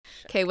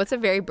Okay, what's a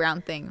very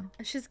brown thing?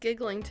 She's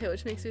giggling too,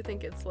 which makes me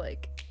think it's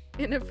like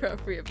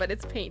inappropriate, but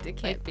it's paint. It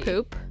can't be.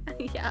 Poop?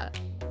 Yeah.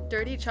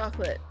 Dirty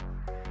chocolate.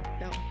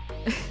 No.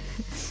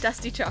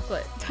 Dusty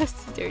chocolate.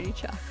 Dusty, dirty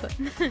chocolate.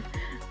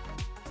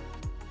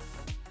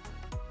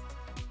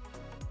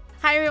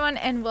 Hi, everyone,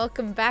 and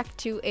welcome back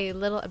to A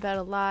Little About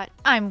a Lot.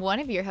 I'm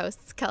one of your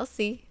hosts,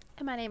 Kelsey.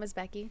 And my name is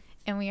Becky.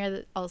 And we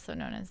are also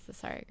known as the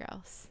Sorry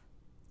Girls.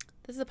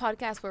 This is a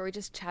podcast where we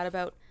just chat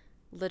about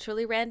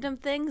literally random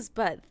things,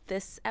 but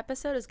this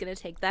episode is going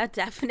to take that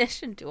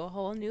definition to a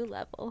whole new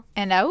level.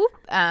 And I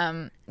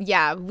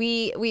hope,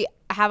 we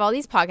have all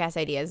these podcast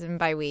ideas, and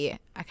by we,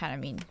 I kind of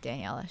mean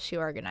Daniela. She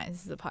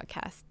organizes the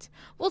podcast.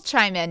 We'll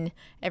chime in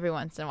every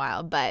once in a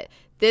while, but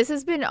this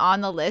has been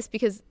on the list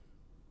because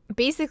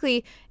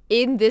basically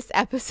in this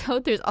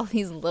episode, there's all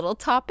these little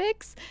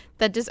topics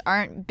that just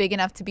aren't big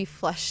enough to be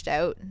fleshed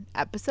out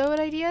episode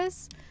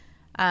ideas.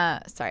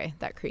 Sorry,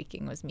 that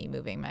creaking was me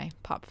moving my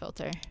pop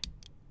filter.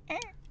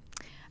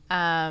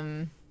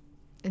 And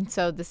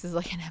so this is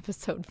like an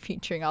episode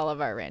featuring all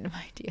of our random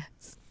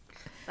ideas.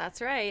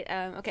 That's right.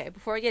 Okay,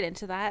 before we get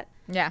into that,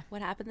 yeah.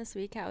 What happened this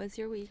week? How was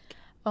your week?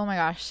 Oh my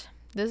gosh.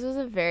 This was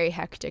a very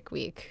hectic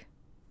week.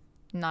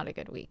 Not a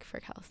good week for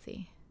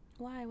Kelsey.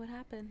 Why? What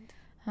happened?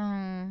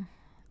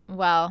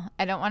 Well,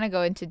 I don't want to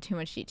go into too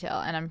much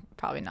detail, and I'm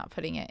probably not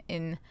putting it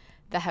in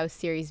the house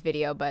series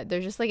video, but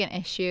there's just like an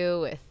issue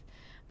with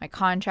my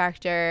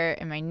contractor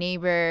and my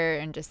neighbor,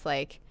 and just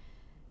like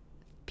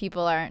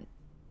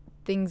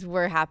things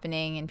were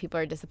happening and people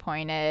are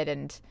disappointed,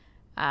 and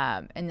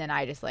then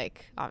I just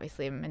like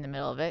obviously am in the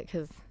middle of it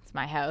because it's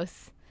my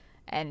house,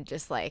 and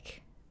just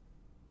like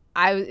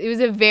it was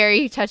a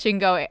very touch and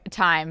go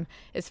time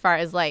as far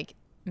as like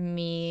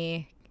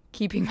me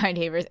keeping my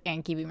neighbors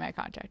and keeping my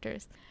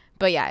contractors.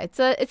 But yeah, it's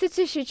a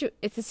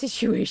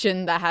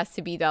situation that has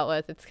to be dealt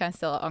with. It's kind of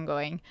still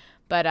ongoing,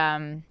 but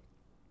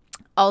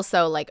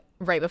also like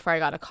right before I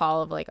got a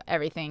call of like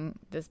everything,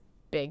 this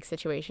big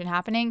situation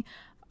happening,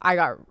 I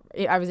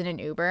was in an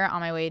Uber on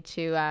my way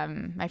to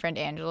my friend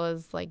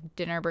Angela's like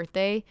dinner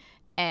birthday,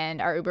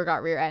 and our Uber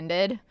got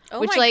rear-ended.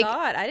 Oh my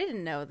God, I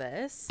didn't know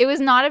this. It was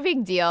not a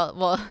big deal.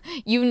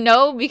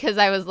 Well, because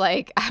I was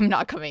like, I'm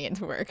not coming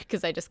into work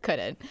because I just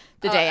couldn't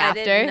the day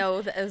after. I didn't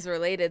know that it was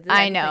related to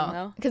I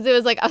know. Because it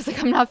was like, I was like,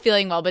 I'm not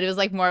feeling well, but it was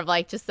like more of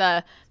like just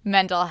a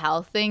mental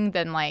health thing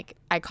than like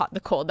I caught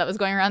the cold that was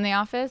going around the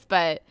office.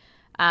 But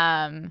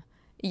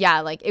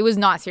yeah, like it was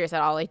not serious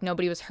at all. Like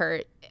nobody was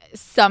hurt.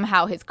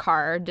 Somehow his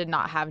car did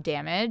not have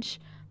damage.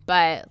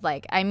 But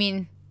like, I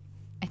mean,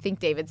 I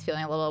think David's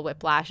feeling a little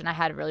whiplash, and I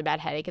had a really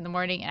bad headache in the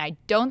morning, and I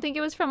don't think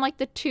it was from like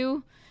the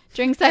 2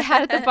 drinks I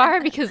had at the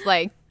bar, because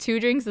like 2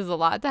 drinks is a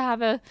lot to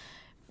have a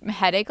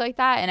headache like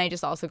that. And I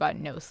just also got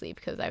no sleep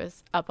because I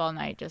was up all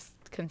night just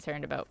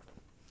concerned about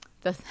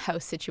the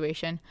house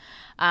situation.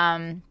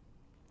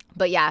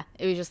 But yeah,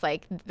 it was just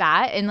like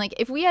that. And like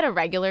if we had a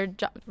regular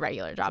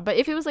job, but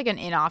if it was like an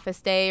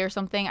in-office day or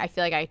something, I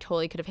feel like I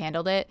totally could have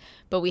handled it.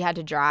 But we had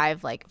to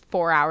drive like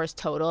 4 hours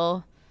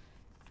total.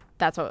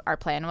 That's what our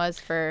plan was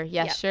for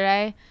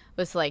yesterday. Yep.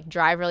 Was to like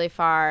drive really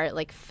far,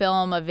 like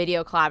film a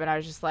video collab, and I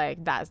was just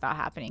like, that's not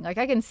happening. Like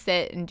I can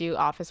sit and do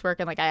office work,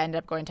 and like I ended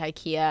up going to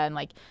IKEA and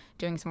like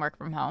doing some work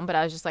from home, but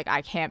I was just like,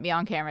 I can't be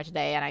on camera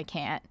today, and I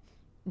can't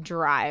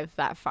drive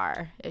that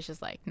far. It's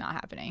just like not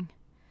happening.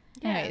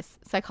 Yeah. Anyways,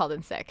 so I called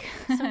in sick.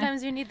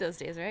 Sometimes you need those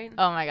days, right?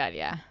 Oh my God,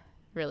 yeah.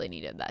 Really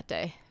needed that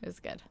day. It was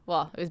good.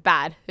 Well, it was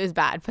bad,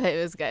 but it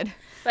was good.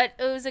 But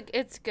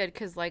it's good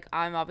because like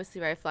I'm obviously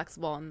very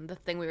flexible, and the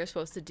thing we were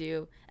supposed to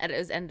do, and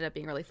it ended up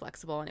being really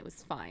flexible, and it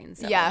was fine.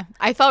 So. Yeah,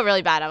 I felt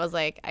really bad. I was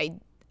like, I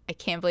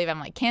can't believe I'm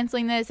like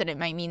canceling this, and it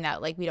might mean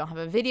that like we don't have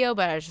a video,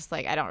 but I was just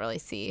like, I don't really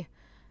see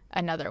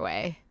another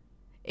way.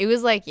 It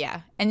was like,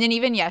 yeah. And then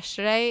even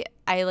yesterday,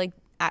 I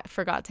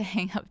forgot to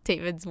hang up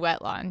David's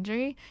wet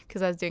laundry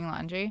because I was doing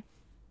laundry,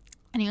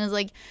 and he was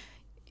like,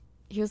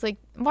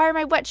 why are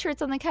my wet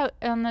shirts on the couch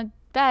on the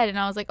bed? And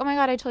I was like, oh my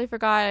God, I totally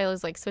forgot. I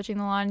was like switching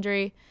the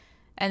laundry,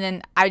 and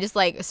then I just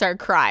like started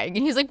crying,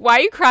 and he's like, why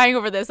are you crying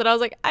over this? And I was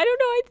like, I don't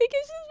know, I think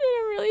it's just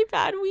been a really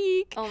bad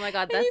week. Oh my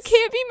God, and you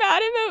can't be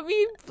mad about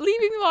me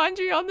leaving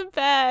laundry on the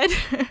bed.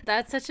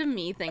 That's such a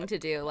me thing to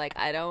do. Like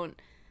I don't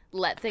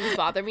let things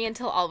bother me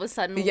until all of a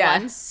sudden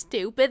one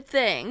stupid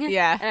thing.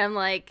 Yeah. And I'm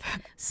like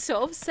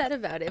so upset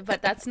about it,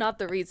 but that's not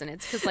the reason.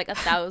 It's because like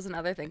 1,000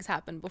 other things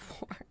happened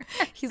before.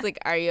 He's like,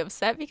 are you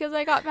upset because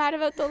I got mad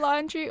about the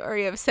laundry, or are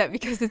you upset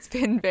because it's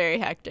been very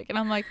hectic? And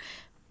I'm like,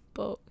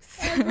 both.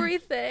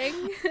 Everything.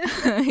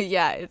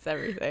 Yeah, it's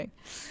everything.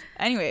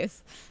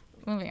 Anyways,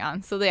 moving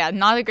on. So yeah,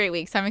 not a great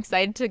week. So I'm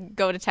excited to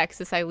go to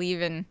Texas. I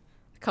leave in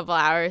a couple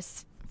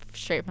hours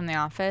straight from the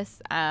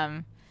office.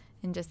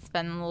 And just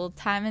spend a little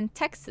time in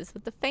Texas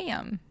with the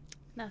fam.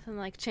 Nothing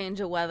like change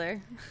of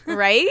weather.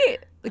 Right?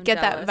 Get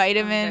jealous. that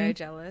vitamin. I'm very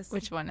jealous.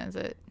 Which one is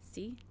it?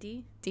 C?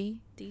 D?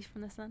 D? D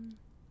from the sun?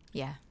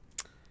 Yeah.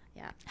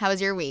 Yeah. How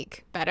was your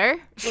week?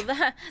 Better?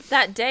 Well,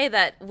 that day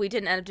that we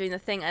didn't end up doing the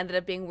thing ended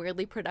up being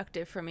weirdly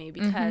productive for me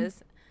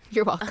because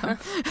You're welcome.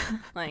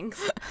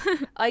 Thanks.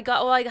 I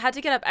had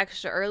to get up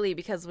extra early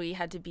because we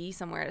had to be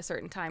somewhere at a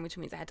certain time, which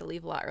means I had to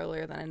leave a lot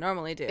earlier than I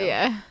normally do.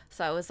 Yeah.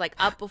 So I was like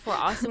up before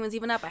Austin was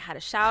even up. I had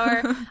a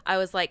shower. I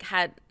was like,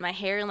 had my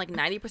hair and like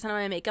 90% of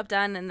my makeup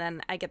done. And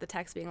then I get the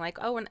text being like,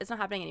 oh, it's not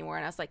happening anymore.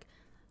 And I was like,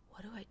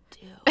 what do I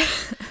do?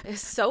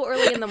 It's so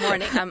early in the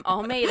morning. I'm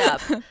all made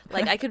up.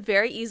 Like, I could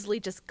very easily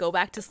just go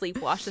back to sleep,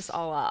 wash this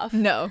all off.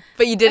 No,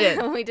 but you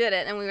didn't. We did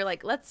it. And we were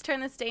like, let's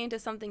turn this day into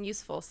something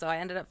useful. So I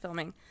ended up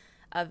filming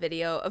a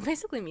video of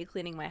basically me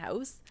cleaning my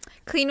house.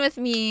 Clean with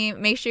me.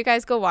 Make sure you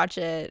guys go watch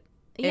it.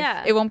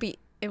 It won't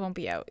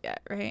be out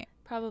yet, right?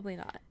 Probably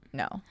not.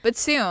 No, but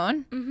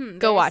soon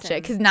go watch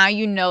it because now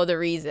you know the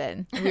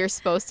reason. We were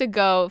supposed to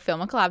go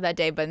film a collab that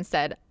day, but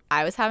instead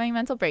I was having a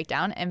mental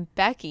breakdown and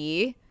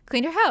Becky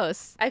cleaned her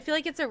house. I feel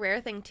like it's a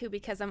rare thing too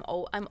because I'm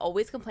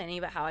always complaining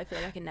about how I feel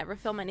like I can never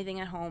film anything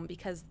at home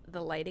because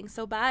the lighting's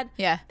so bad.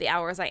 Yeah. The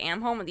hours I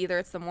am home, either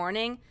it's the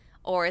morning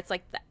or it's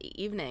like the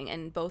evening,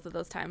 and both of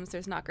those times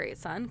there's not great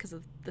sun because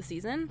of the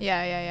season.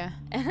 Yeah.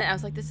 And I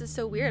was like, this is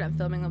so weird. I'm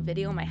filming a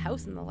video in my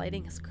house and the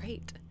lighting is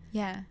great.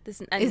 Yeah.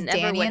 Is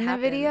Danny in the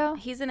video?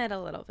 He's in it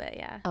a little bit,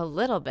 yeah. A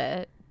little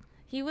bit?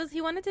 He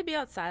wanted to be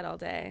outside all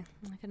day.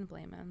 I couldn't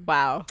blame him.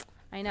 Wow.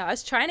 I know. I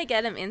was trying to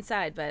get him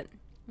inside, but...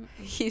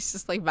 He's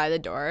just like by the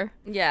door.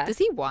 Yeah. Does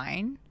he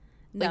whine?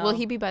 No. Like, will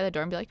he be by the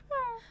door and be like,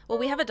 well,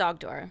 we have a dog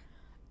door.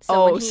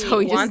 So when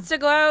he wants to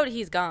go out,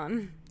 he's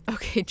gone.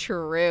 Okay,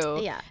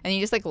 true. Yeah. And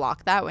you just like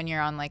lock that when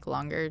you're on like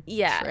longer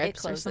trips it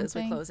closes. or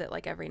something? We close it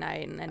like every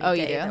night and any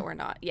day that we're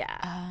not. Yeah.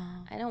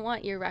 I don't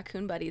want your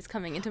raccoon buddies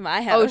coming into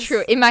my house. Oh,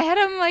 true. In my head,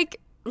 I'm like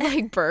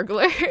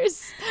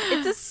burglars.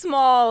 It's a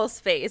small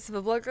space. If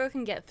a burglar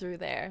can get through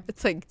there.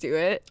 It's like, do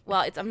it.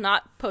 Well, I'm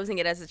not posing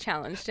it as a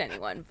challenge to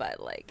anyone, but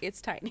like it's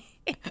tiny.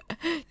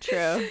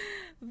 True.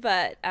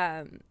 But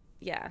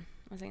yeah.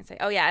 What was I gonna say?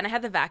 Oh yeah, and I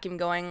had the vacuum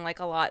going like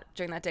a lot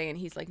during that day, and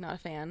he's like not a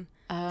fan.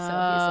 So he's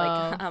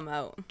like, I'm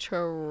out.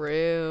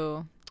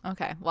 True.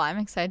 Okay. Well, I'm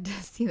excited to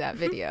see that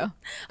video.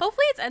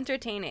 Hopefully it's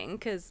entertaining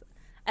because,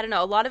 I don't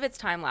know, a lot of it's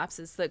time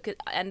lapses that could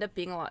end up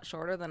being a lot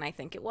shorter than I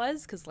think it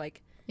was because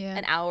like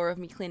an hour of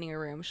me cleaning a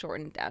room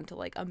shortened down to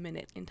like a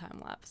minute in time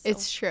lapse. So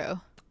it's true.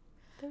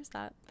 There's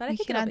that. But I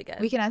think it'll be good.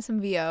 We can add some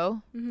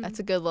VO. That's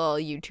a good little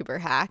YouTuber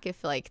hack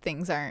if like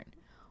things aren't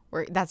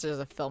that's just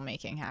a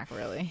filmmaking hack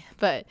really.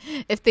 But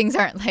if things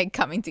aren't like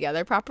coming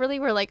together properly,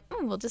 we're like,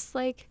 we'll just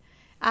like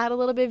add a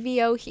little bit of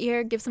VO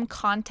here, give some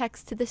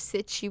context to the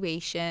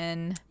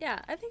situation. Yeah,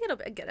 I think it'll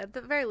be good. At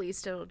the very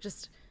least, it'll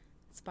just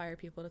inspire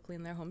people to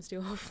clean their homes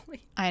too,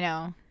 hopefully. I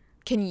know.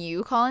 Can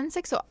you call in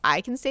sick so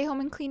I can stay home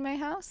and clean my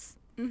house?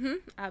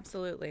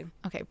 Absolutely.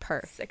 Okay,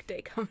 perf. Sick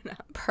day coming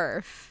up.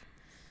 Perf.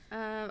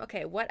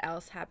 Okay, what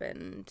else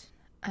happened?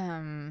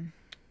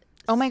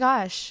 Oh my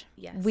gosh.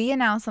 Yes. We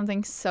announced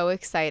something so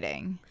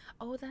exciting.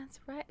 Oh, that's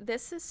right.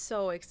 This is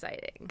so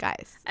exciting.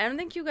 Guys. I don't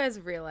think you guys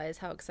realize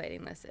how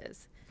exciting this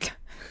is.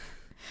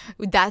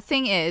 That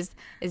thing is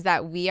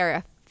that we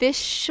are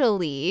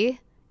officially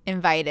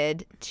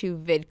invited to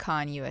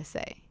VidCon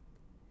USA.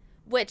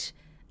 Which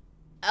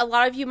a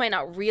lot of you might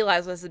not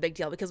realize was a big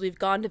deal because we've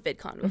gone to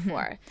VidCon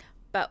before.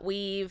 But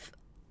we've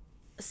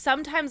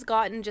sometimes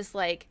gotten just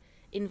like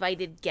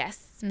invited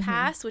guests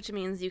pass, which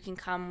means you can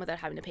come without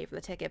having to pay for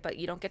the ticket, but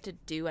you don't get to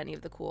do any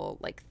of the cool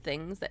like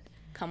things that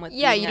come with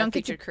being a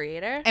featured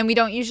creator. And we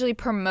don't usually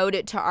promote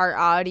it to our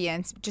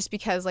audience just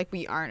because like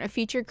we aren't a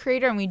featured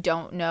creator and we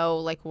don't know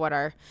like what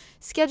our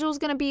schedule's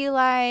gonna be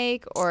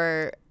like,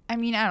 or I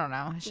mean, I don't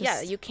know. It's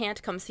just, you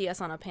can't come see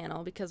us on a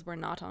panel because we're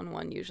not on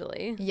one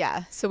usually.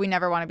 Yeah, so we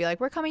never want to be like,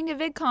 we're coming to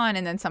VidCon,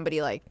 and then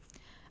somebody like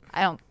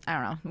I don't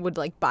know, would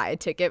like buy a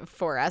ticket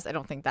for us. I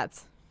don't think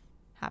that's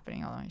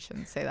happening, although I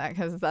shouldn't say that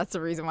because that's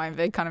the reason why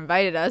VidCon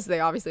invited us.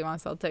 They obviously want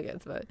to sell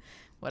tickets, but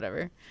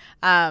whatever.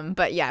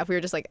 But yeah, if we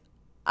were just like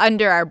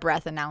under our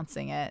breath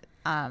announcing it,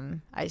 I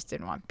just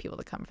didn't want people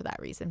to come for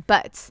that reason.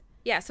 But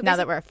yeah, so now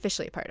that we're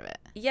officially a part of it,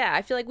 yeah,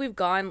 I feel like we've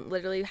gone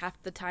literally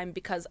half the time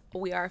because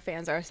we are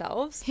fans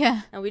ourselves.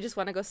 Yeah, and we just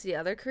want to go see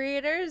other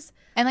creators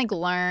and like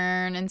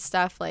learn and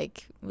stuff.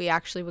 Like we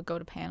actually would go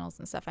to panels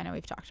and stuff. I know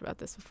we've talked about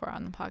this before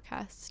on the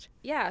podcast.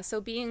 Yeah, so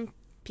being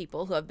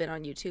people who have been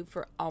on YouTube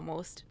for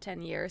almost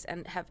 10 years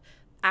and have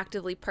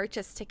actively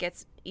purchased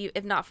tickets,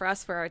 if not for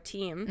us, for our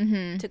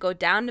team, to go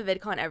down to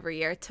VidCon every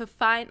year to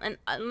find,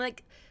 and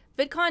like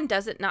VidCon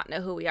doesn't not know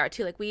who we are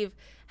too. Like we've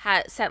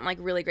sent like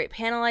really great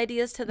panel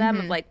ideas to them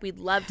of like we'd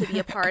love to be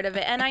a part of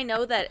it. And I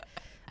know that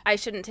I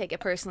shouldn't take it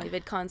personally.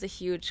 VidCon's a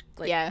huge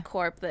like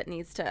corp that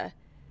needs to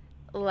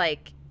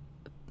like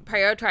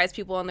prioritize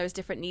people, and there's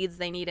different needs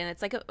they need, and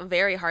it's like a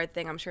very hard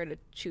thing, I'm sure, to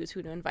choose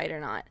who to invite or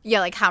not. Yeah,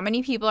 like how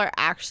many people are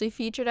actually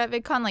featured at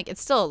VidCon? Like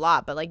it's still a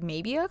lot, but like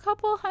maybe a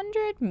couple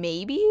hundred,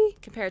 maybe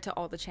compared to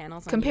all the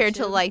channels on compared YouTube.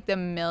 To like the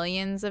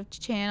millions of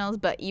channels,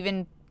 but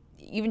even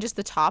just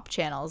the top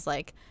channels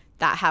like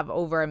that have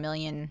over 1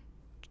 million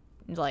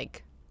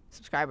like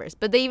subscribers.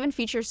 But they even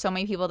feature so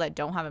many people that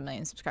don't have 1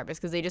 million subscribers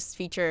because they just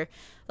feature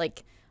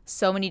like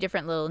so many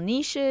different little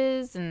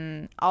niches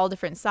and all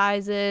different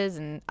sizes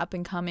and up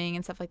and coming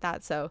and stuff like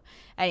that. So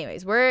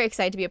anyways, we're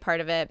excited to be a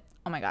part of it.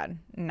 Oh my God.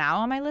 Now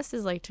on my list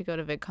is like to go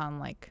to VidCon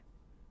like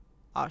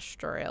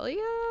Australia.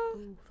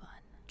 Ooh, fun.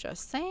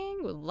 Just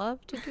saying, would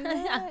love to do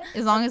that.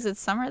 As long as it's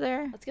summer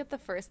there. Let's get the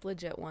first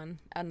legit one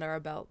under our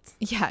belts.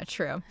 Yeah,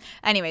 true.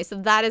 Anyway, so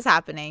that is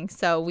happening.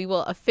 So we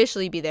will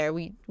officially be there.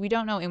 We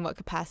don't know in what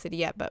capacity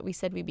yet, but we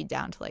said we'd be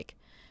down to like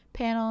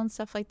panel and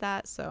stuff like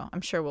that. So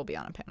I'm sure we'll be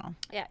on a panel.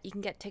 Yeah, you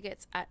can get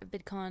tickets at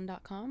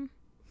vidcon.com.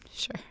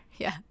 Sure.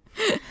 Yeah.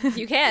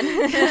 You can.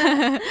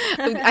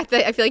 I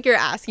feel like you're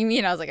asking me,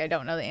 and I was like, I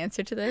don't know the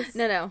answer to this.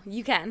 No,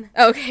 you can.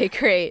 Okay,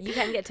 great. You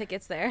can get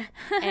tickets there,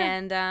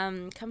 and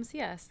come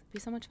see us. It'll be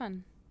so much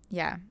fun.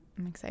 Yeah,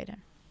 I'm excited.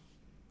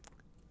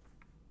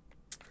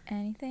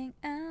 Anything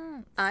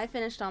else? I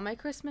finished all my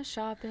Christmas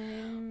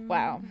shopping.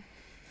 Wow.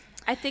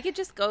 I think it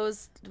just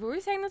goes. Were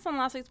we saying this on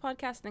last week's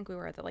podcast? I think we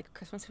were. That like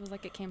Christmas feels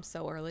like it came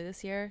so early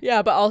this year.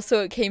 Yeah, but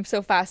also it came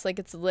so fast. Like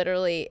it's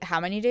literally how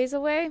many days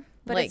away?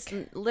 But like,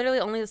 it's literally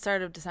only the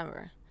start of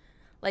December.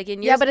 Like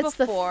in years it's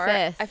before, the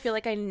 5th. I feel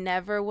like I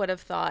never would have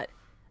thought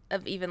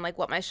of even like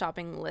what my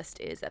shopping list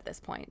is at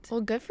this point.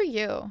 Well, good for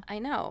you. I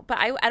know, but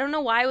I don't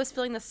know why I was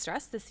feeling the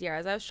stress this year.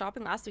 As I was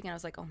shopping last weekend, I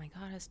was like, oh my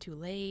God, it's too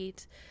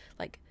late.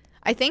 Like.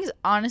 I think,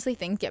 honestly,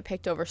 things get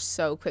picked over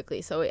so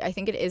quickly. So I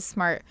think it is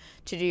smart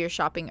to do your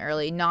shopping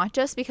early. Not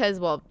just because,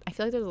 well, I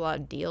feel like there's a lot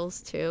of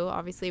deals, too,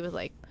 obviously, with,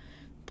 like,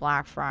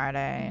 Black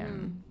Friday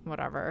and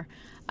whatever.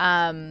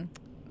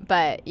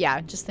 But,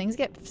 yeah, just things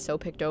get so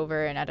picked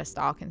over and out of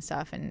stock and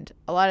stuff. And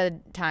a lot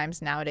of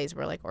times nowadays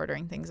we're, like,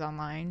 ordering things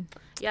online.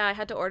 Yeah, I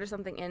had to order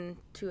something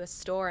into a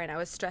store, and I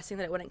was stressing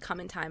that it wouldn't come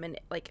in time. And,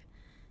 like,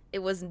 it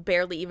was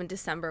barely even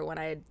December when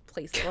I had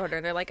placed the order.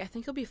 And they're like, I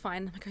think you'll be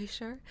fine. I'm like, are you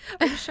sure?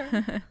 Are you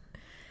sure?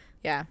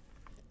 Yeah.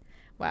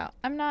 Wow.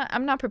 I'm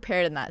not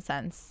prepared in that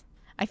sense.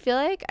 I feel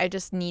like I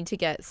just need to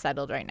get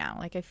settled right now.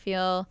 Like I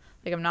feel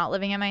like I'm not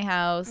living at my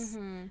house.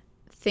 Mm-hmm.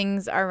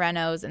 Things are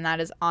renos, and that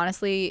is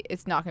honestly,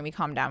 it's not going to be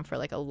calmed down for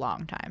like a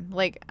long time.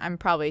 Like I'm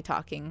probably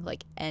talking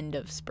like end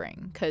of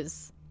spring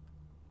because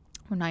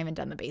we're not even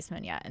done the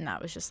basement yet, and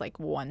that was just like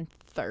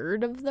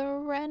 1/3 of the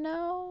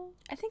reno.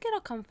 I think it'll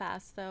come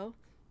fast though.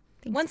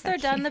 Thanks, once they're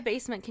done the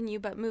basement, can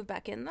you move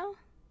back in though?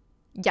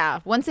 Yeah,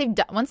 once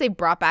they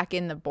brought back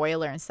in the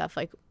boiler and stuff,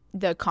 like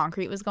the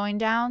concrete was going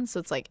down, so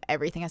it's like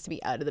everything has to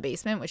be out of the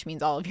basement, which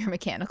means all of your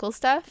mechanical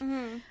stuff.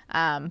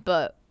 Mm-hmm.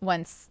 But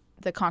once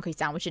the concrete's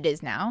down, which it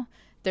is now,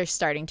 they're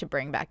starting to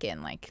bring back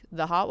in like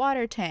the hot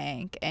water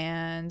tank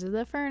and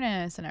the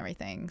furnace and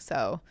everything.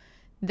 So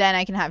then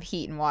I can have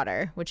heat and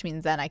water, which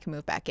means then I can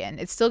move back in.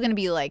 It's still going to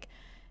be like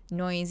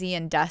noisy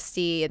and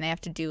dusty, and they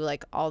have to do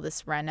like all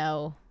this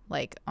reno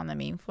like on the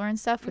main floor and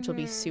stuff, which will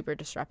be super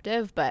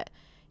disruptive, but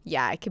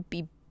yeah, I could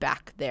be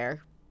back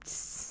there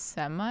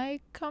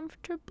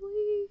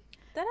semi-comfortably.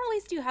 Then at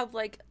least you have,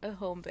 like, a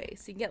home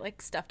base. You can get,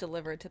 like, stuff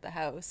delivered to the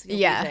house. You'll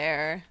be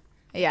there.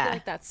 Yeah. I feel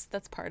like that's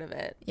part of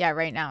it. Yeah,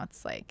 right now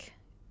it's, like,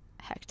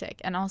 hectic.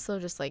 And also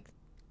just, like,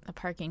 the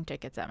parking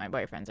tickets at my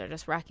boyfriend's are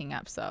just racking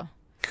up, so.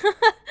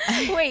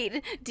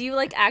 Wait, do you,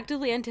 like,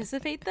 actively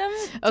anticipate them?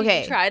 Okay.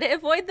 Do you try to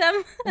avoid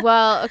them?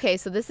 Well, okay,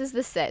 so this is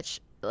the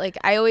sitch. Like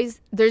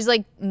there's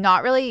like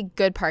not really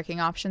good parking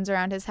options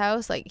around his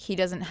house. Like he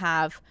doesn't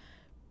have,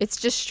 it's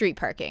just street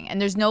parking,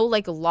 and there's no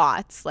like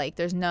lots. Like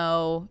there's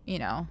no,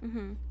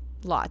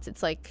 lots.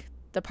 It's like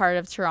the part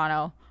of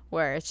Toronto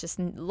where it's just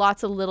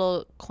lots of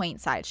little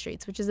quaint side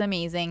streets, which is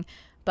amazing.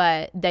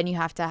 But then you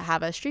have to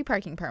have a street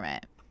parking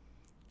permit,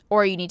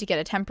 or you need to get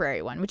a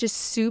temporary one, which is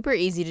super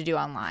easy to do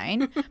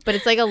online. But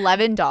it's like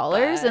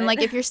 $11, and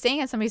like if you're staying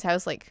at somebody's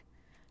house like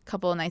a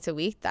couple of nights a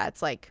week,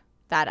 that's like.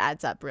 That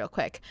adds up real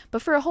quick.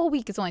 But for a whole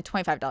week, it's only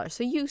 $25.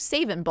 So you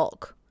save in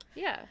bulk.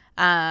 Yeah.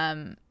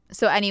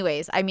 So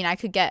anyways, I mean, I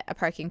could get a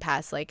parking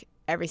pass like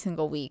every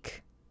single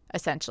week,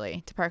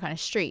 essentially, to park on a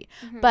street.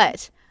 Mm-hmm.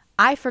 But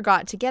I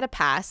forgot to get a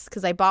pass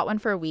because I bought one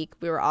for a week.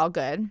 We were all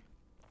good.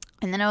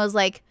 And then I was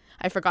like,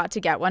 I forgot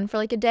to get one for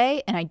like a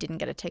day, and I didn't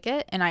get a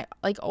ticket. And I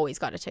like always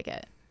got a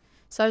ticket.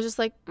 So I was just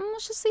like,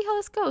 let's just see how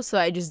this goes. So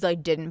I just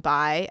like didn't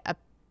buy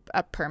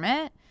a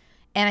permit.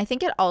 And I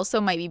think it also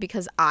might be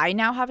because I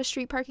now have a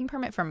street parking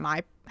permit from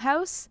my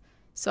house.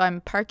 So I'm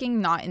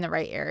parking not in the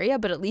right area,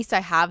 but at least I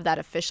have that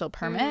official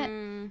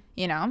permit,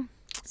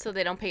 So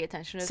they don't pay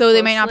attention to it. So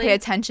they might not pay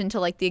attention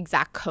to like the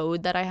exact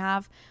code that I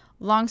have.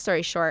 Long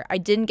story short, I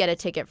didn't get a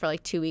ticket for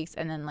like 2 weeks.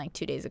 And then like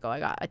 2 days ago, I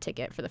got a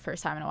ticket for the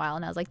first time in a while.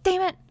 And I was like,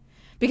 damn it.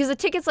 Because the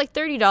ticket's like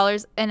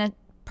 $30 and a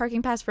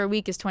parking pass for a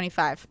week is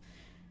 $25.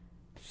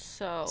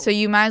 So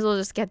you might as well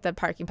just get the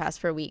parking pass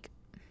for a week.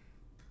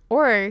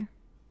 Or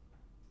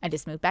I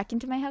just moved back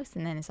into my house,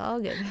 and then it's all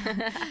good.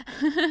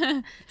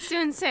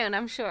 Soon,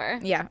 I'm sure.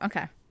 Yeah,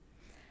 okay.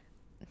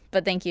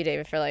 But thank you,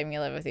 David, for letting me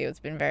live with you. It's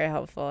been very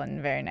helpful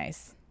and very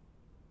nice.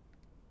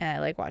 And I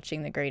like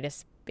watching The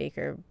Greatest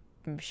Baker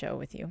show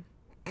with you.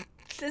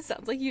 It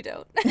sounds like you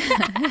don't.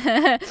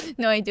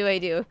 No, I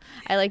do.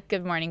 I like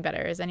Good Morning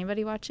better. Is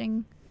anybody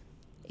watching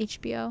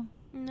HBO?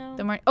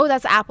 No. Oh,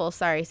 that's Apple.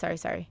 Sorry.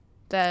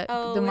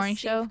 the morning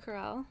show. Steve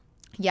Carell.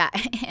 Yeah,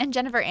 and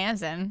Jennifer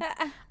Aniston.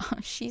 Oh,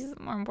 she's the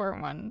more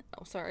important one.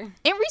 Oh, sorry.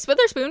 And Reese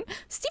Witherspoon.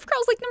 Steve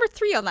Carell's like number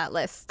 3 on that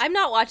list. I'm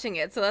not watching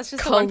it, so that's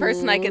just the one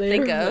person I can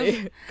think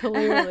of.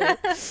 Clearly.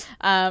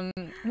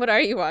 What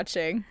are you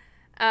watching?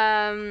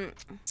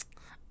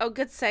 Oh,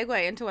 good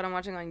segue into what I'm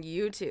watching on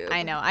YouTube.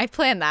 I know. I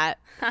planned that.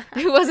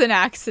 It wasn't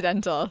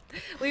accidental.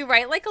 We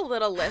write like a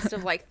little list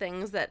of like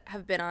things that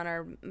have been on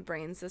our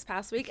brains this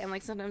past week, and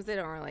like sometimes they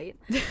don't relate.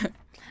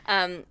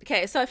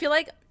 Okay, so I feel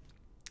like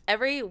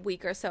every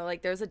week or so,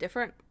 like there's a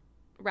different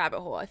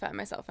rabbit hole I find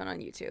myself in on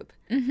YouTube.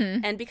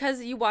 Mm-hmm. And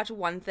because you watch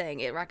one thing,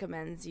 it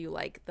recommends you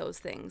like those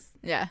things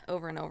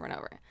over and over and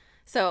over.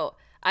 So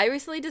I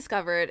recently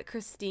discovered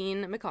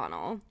Christine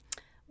McConnell,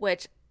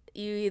 which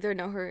you either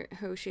know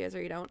who she is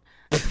or you don't.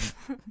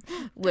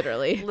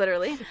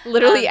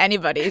 Literally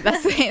Anybody.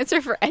 That's the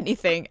answer for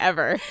anything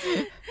ever.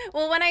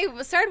 Well, when I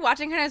started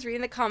watching her and I was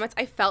reading the comments,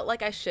 I felt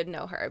like I should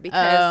know her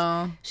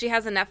because she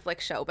has a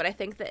Netflix show. But I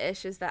think the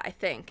issue is that I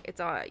think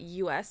it's a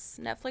U.S.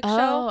 Netflix show.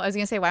 Oh, I was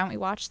gonna say, why don't we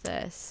watch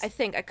this? I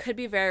think I could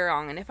be very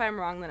wrong, and if I'm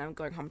wrong, then I'm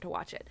going home to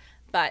watch it.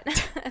 But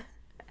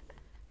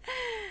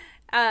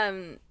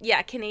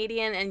yeah,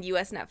 Canadian and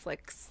U.S.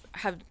 Netflix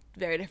have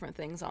very different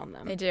things on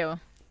them. They do.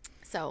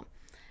 So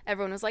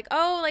everyone was like,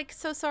 oh, like,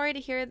 so sorry to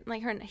hear,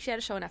 like, she had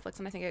a show on Netflix,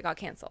 and I think it got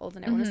canceled.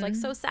 And everyone was like,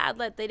 so sad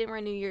that they didn't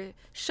renew your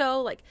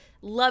show. Like,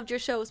 loved your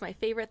show. It was my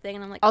favorite thing.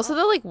 And I'm like, also,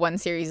 the, like, one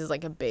series is,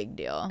 like, a big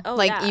deal. Oh,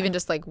 like, yeah. even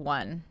just, like,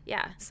 one.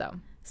 Yeah.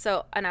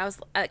 So, and I was,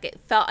 like,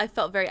 I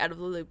felt very out of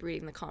the loop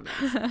reading the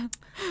comments.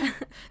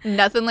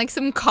 Nothing like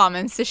some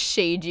comments to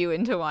shade you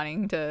into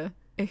wanting to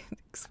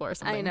explore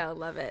something. I know,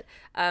 love it.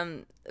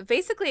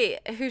 Basically,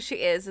 who she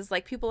is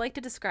like, people like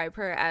to describe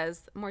her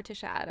as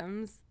Morticia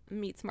Addams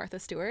meets Martha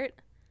Stewart.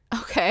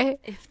 Okay.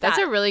 That's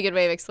a really good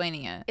way of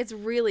explaining it. It's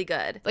really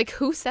good. Like,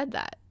 who said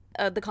that?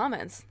 The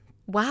comments.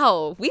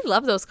 Wow. We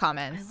love those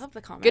comments. I love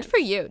the comments. Good for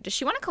you. Does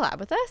she want to collab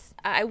with us?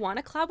 I want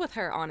to collab with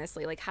her,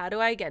 honestly. Like, how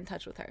do I get in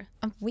touch with her?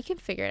 We can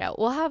figure it out.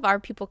 We'll have our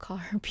people call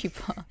her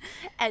people.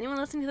 Anyone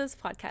listening to this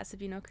podcast,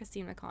 if you know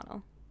Christine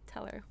McConnell,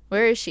 tell her.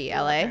 Where is she?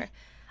 LA?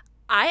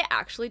 I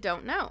actually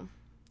don't know.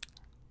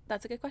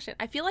 That's a good question.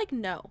 I feel like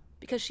no,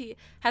 because she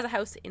has a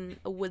house in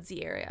a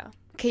woodsy area.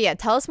 Okay, yeah.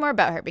 Tell us more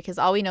about her, because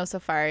all we know so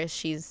far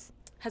is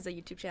has a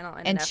YouTube channel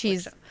and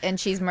she's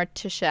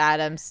Morticia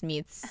Addams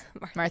meets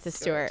Martha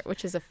Stewart,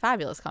 which is a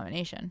fabulous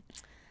combination.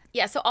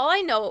 Yeah, so all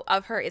I know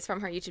of her is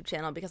from her YouTube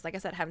channel because, like I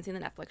said, I haven't seen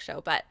the Netflix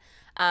show. But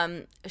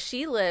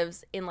she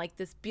lives in, like,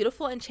 this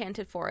beautiful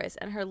enchanted forest,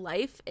 and her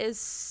life is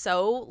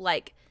so,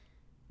 like,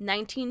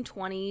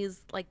 1920s,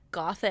 like,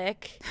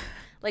 gothic.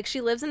 Like,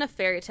 she lives in a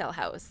fairy tale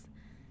house.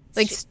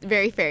 Like,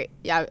 very fairy,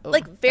 yeah.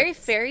 Like, very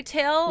fairy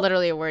tale.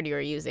 Literally a word you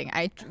were using.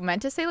 I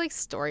meant to say, like,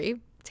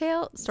 storybook?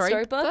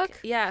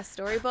 Yeah,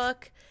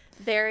 storybook.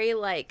 Very,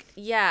 like,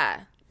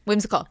 yeah.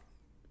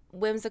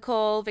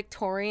 Whimsical,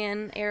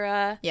 Victorian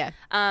era. Yeah.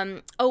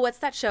 Oh, what's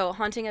that show?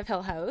 Haunting of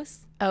Hill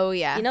House. Oh,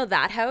 yeah. You know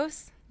that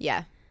house?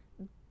 Yeah.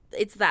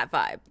 It's that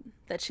vibe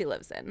that she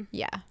lives in.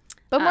 Yeah.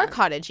 But more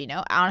cottage, you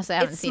know? Honestly, I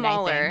haven't seen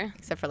smaller. anything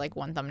except for, like,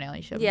 one thumbnail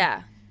you showed me.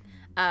 Yeah.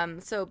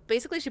 So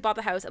basically she bought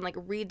the house and, like,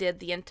 redid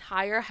the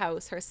entire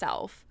house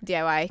herself.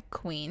 DIY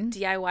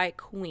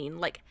queen.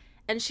 Like,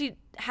 and she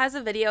has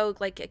a video,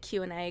 like a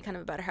Q&A kind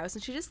of about her house,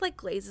 and she just, like,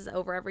 glazes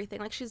over everything.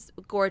 Like, she's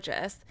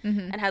gorgeous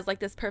and has, like,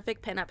 this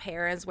perfect pinup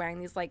hair and is wearing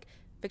these, like,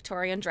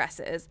 Victorian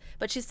dresses.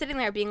 But she's sitting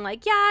there being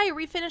like, yeah, I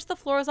refinished the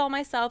floors all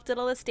myself, did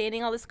all this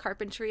staining, all this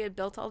carpentry, I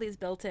built all these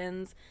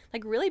built-ins.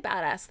 Like, really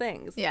badass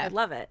things. Yeah. I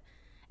love it.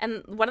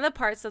 And one of the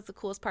parts that's the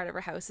coolest part of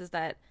her house is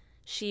that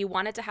she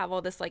wanted to have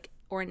all this, like,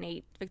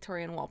 ornate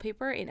Victorian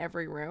wallpaper in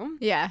every room.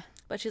 Yeah.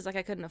 But she's like,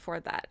 I couldn't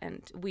afford that.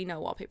 And we know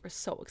wallpaper's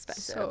so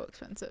expensive. So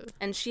expensive.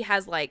 And she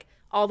has, like,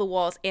 all the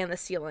walls and the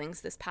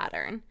ceilings this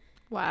pattern.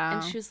 Wow.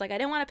 And she was like, I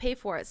didn't want to pay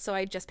for it, so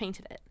I just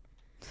painted it.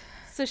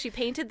 So she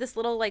painted this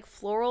little, like,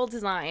 floral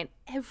design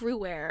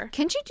everywhere.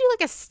 Can't you do,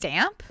 like, a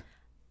stamp?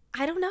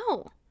 I don't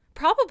know.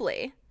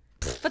 Probably.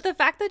 But the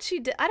fact that she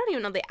did, I don't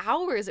even know the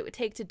hours it would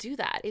take to do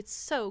that. It's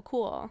so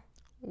cool.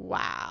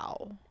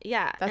 Wow.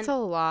 Yeah. That's a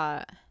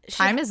lot.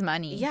 Time is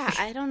money. Yeah,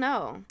 I don't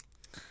know.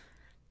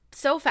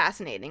 So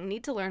fascinating.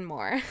 Need to learn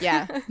more.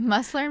 Yeah,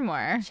 must learn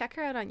more. Check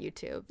her out on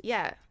YouTube.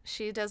 Yeah,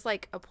 she does,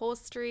 like,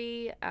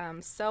 upholstery,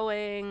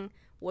 sewing,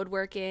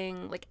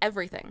 woodworking, like,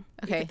 everything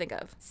you can think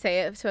of. Say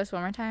it to us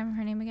one more time,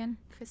 her name again.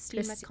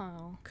 Christine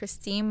McConnell.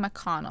 Christine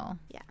McConnell.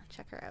 Yeah,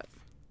 check her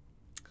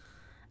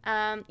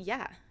out.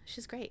 Yeah,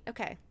 she's great.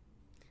 Okay.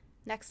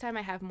 Next time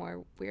I have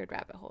more weird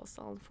rabbit holes,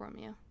 I'll inform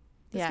you.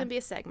 This can be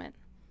a segment.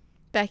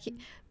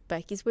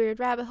 Becky's weird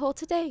rabbit hole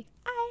today.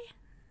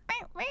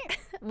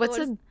 What's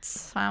a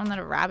sound that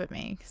a rabbit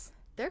makes?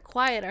 They're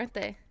quiet, aren't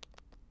they?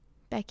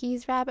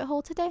 Becky's rabbit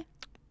hole today.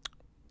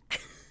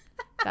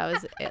 That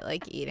was it,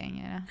 like, eating,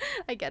 you know?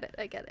 I get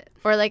it.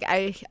 Or, like,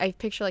 I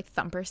picture, like,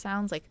 thumper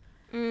sounds, like.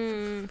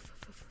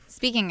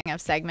 Speaking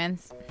of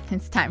segments,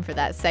 it's time for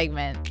that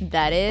segment.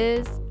 That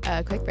is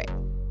a quick break.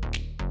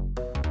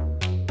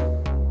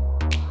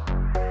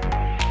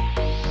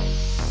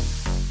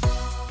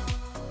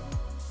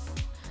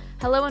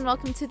 Hello and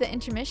welcome to the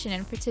intermission.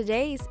 And for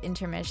today's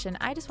intermission,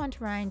 I just want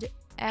to remind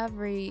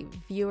every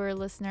viewer,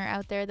 listener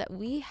out there that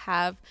we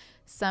have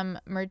some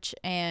merch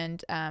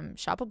and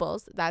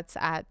shoppables. That's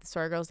at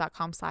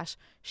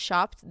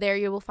soragirls.com/shop. There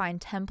you will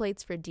find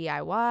templates for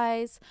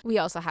DIYs. We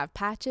also have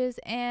patches,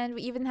 and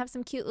we even have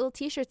some cute little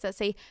t-shirts that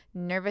say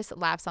nervous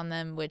laughs on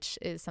them, which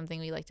is something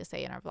we like to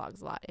say in our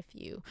vlogs a lot if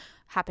you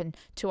happen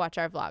to watch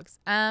our vlogs.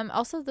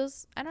 Also,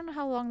 those, I don't know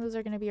how long those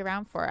are going to be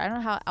around for. I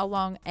don't know how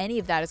long any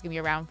of that is going to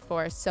be around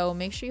for. So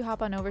make sure you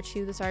hop on over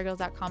to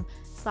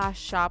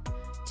soragirls.com/shop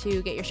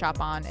to get your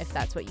shop on if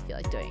that's what you feel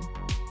like doing.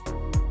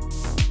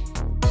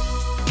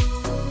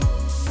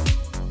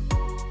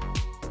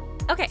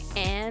 Okay,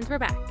 and we're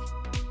back.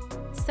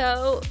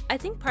 So I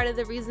think part of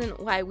the reason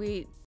why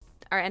we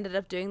ended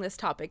up doing this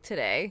topic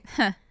today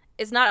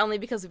is not only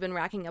because we've been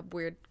racking up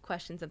weird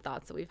questions and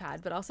thoughts that we've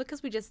had, but also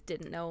because we just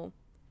didn't know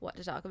what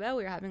to talk about.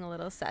 We were having a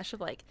little sesh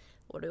of like,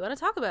 what do we want to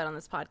talk about on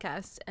this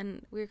podcast?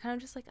 And we were kind of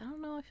just like, I don't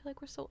know, I feel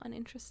like we're so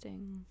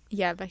uninteresting.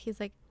 Yeah, but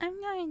he's like,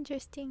 I'm not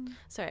interesting.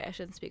 Sorry, I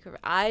shouldn't speak for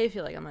I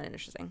feel like I'm not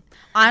interesting.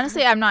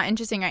 Honestly, I'm not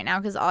interesting right now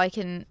because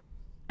I'm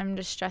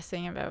just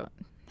stressing about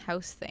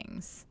house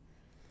things.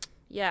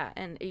 Yeah,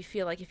 and you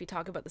feel like if you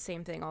talk about the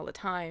same thing all the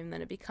time,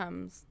 then it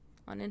becomes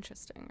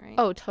uninteresting, right?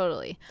 Oh,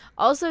 totally.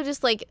 Also,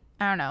 just like,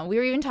 I don't know, we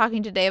were even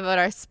talking today about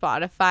our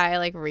Spotify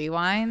like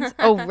rewinds.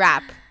 Our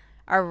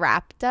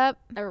wrapped up.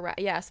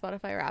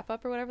 Spotify wrap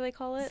up or whatever they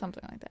call it.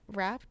 Something like that.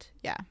 Wrapped?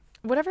 Yeah.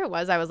 Whatever it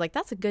was, I was like,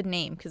 that's a good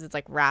name because it's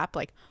like wrap,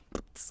 like,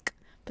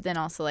 but then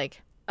also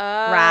like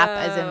wrap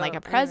as in like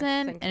a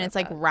present, and it's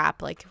like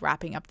wrap, like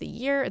wrapping up the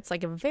year. It's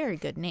like a very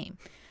good name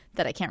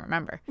that I can't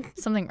remember.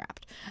 Something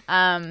wrapped.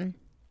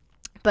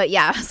 But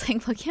yeah, I was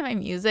like looking at my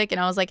music and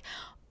I was like,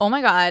 oh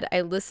my God,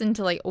 I listened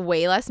to like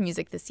way less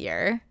music this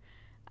year.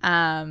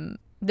 The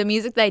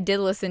music that I did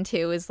listen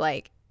to is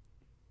like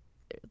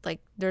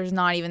there's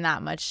not even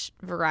that much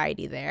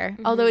variety there.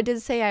 Mm-hmm. Although it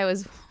did say I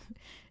was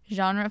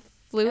genre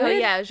fluid. Oh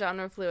yeah,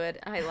 genre fluid.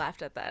 I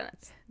laughed at that.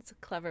 It's a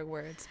clever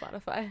word,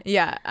 Spotify.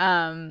 Yeah.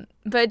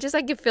 But just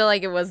I could feel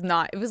like it was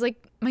like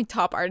my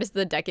top artist of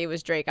the decade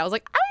was Drake. I was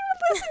like, I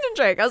don't listen to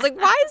Drake. I was like,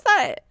 why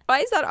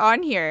is that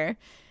on here?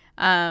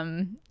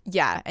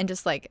 Yeah, and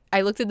just like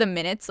I looked at the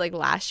minutes, like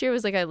last year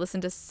was like I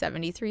listened to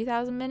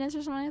 73,000 minutes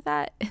or something like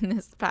that, and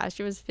this past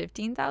year was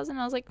 15,000.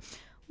 I was like,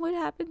 what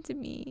happened to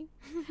me?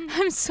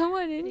 I'm so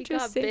uninterested. You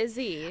got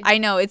busy. I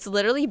know, it's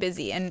literally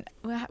busy, and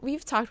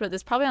we've talked about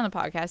this probably on the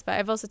podcast, but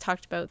I've also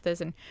talked about this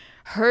and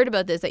heard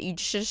about this that you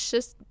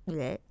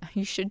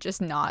should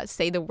just not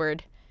say the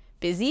word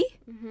busy.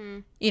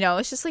 Mm-hmm. You know,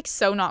 it's just like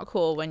so not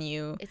cool when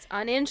it's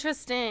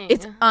uninteresting.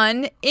 It's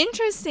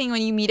uninteresting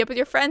when you meet up with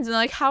your friends and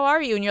they're like, how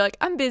are you? And you're like,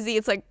 I'm busy.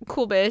 It's like,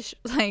 cool, bish.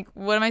 Like,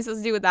 what am I supposed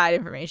to do with that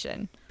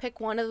information? Pick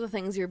one of the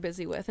things you're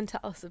busy with and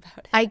tell us about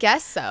it. I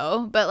guess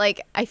so, but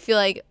like I feel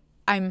like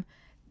I'm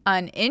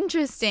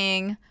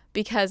uninteresting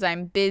because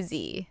I'm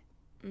busy.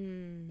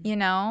 You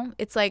know,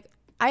 it's like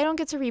I don't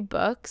get to read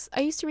books.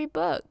 I used to read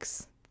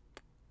books.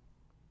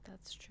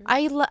 That's true.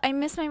 I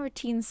miss my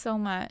routine so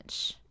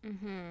much.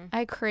 Mm-hmm.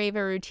 I crave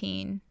a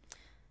routine.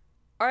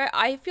 Or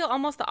I feel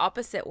almost the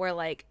opposite, where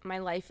like my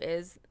life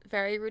is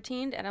very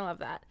routine and I love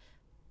that.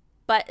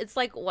 But it's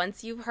like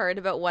once you've heard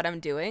about what I'm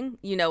doing,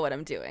 you know what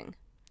I'm doing.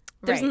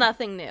 There's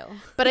nothing new.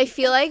 But I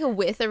feel like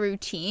with a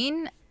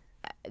routine,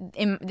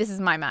 this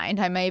is my mind,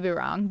 I may be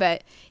wrong,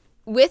 but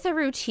with a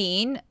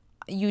routine,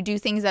 you do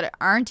things that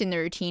aren't in the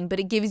routine, but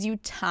it gives you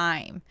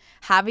time.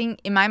 In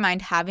my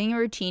mind, having a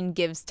routine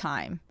gives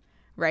time,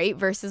 right?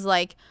 Versus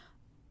like,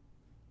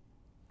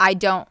 I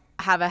don't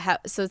have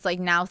so it's like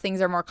now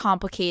things are more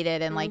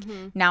complicated and like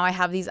now I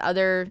have these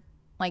other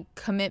like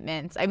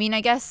commitments. I mean,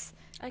 I guess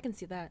I can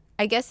see that.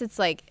 I guess it's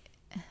like,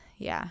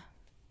 yeah,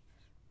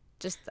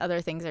 just other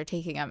things are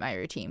taking up my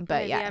routine.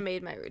 But maybe I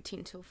made my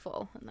routine too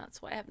full and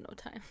that's why I have no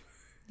time.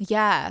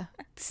 Yeah,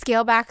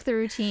 scale back the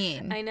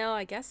routine. I know,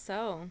 I guess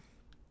so.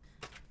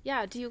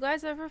 Yeah, do you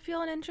guys ever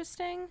feel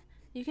uninteresting?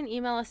 You can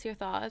email us your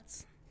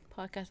thoughts,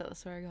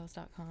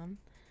 podcast@thesoragirls.com.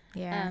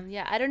 Yeah.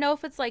 Yeah, I don't know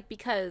if it's like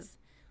because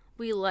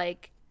we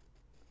like,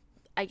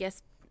 I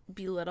guess,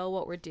 belittle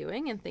what we're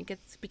doing and think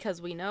it's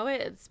because we know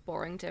it's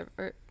boring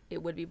or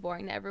it would be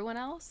boring to everyone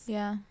else.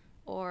 Yeah.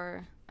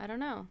 Or I don't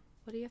know.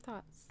 What are your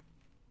thoughts?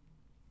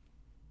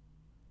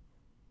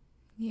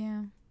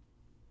 Yeah.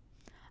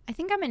 I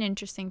think I'm an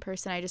interesting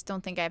person. I just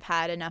don't think I've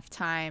had enough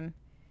time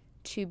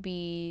to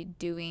be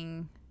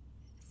doing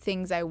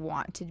things I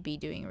want to be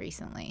doing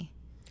recently.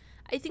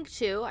 I think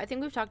too. I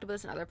think we've talked about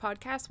this in other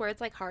podcasts where it's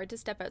like hard to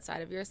step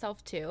outside of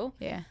yourself too.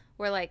 Yeah.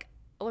 Where like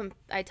when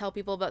I tell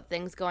people about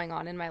things going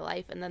on in my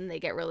life and then they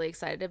get really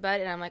excited about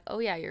it and I'm like, oh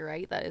yeah, you're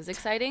right. That is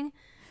exciting.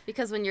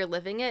 Because when you're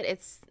living it,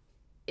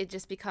 it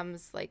just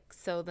becomes like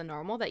so the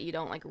normal that you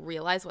don't like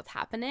realize what's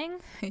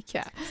happening.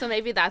 Yeah. So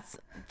maybe that's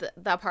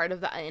that part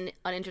of the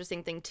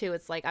uninteresting thing too.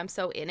 It's like I'm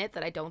so in it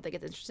that I don't think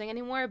it's interesting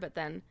anymore. But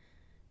then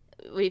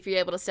if you're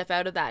able to step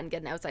out of that and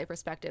get an outside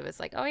perspective, it's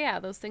like, oh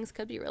yeah, those things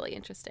could be really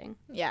interesting.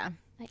 Yeah.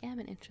 I am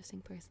an interesting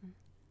person.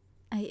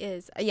 It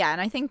is. Yeah, and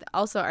I think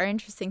also our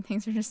interesting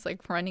things are just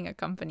like running a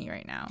company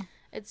right now.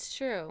 It's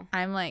true.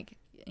 I'm like,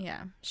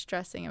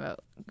 stressing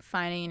about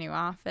finding a new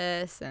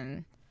office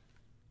and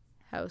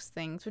house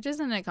things, which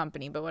isn't a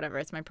company, but whatever.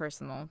 It's my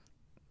personal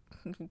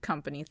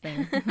company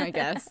thing, I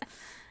guess.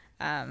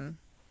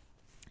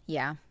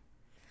 Yeah.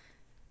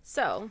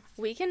 So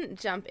we can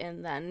jump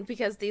in then,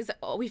 because these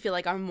we feel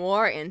like are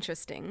more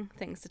interesting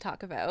things to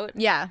talk about.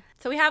 Yeah.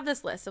 So we have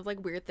this list of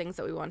like weird things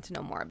that we want to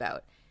know more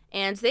about.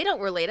 And they don't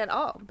relate at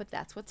all, but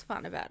that's what's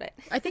fun about it.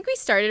 I think we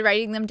started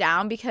writing them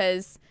down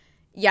because,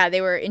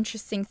 they were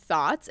interesting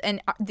thoughts.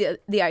 And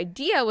the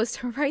idea was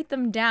to write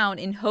them down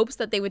in hopes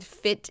that they would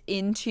fit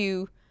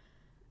into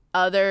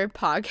other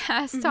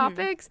podcast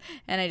topics.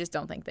 And I just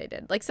don't think they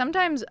did. Like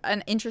sometimes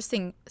an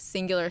interesting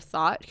singular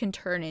thought can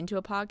turn into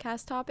a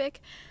podcast topic.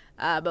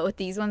 But with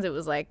these ones, it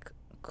was like,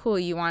 cool,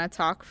 you want to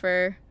talk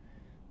for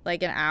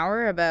like an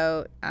hour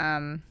about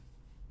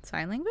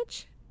sign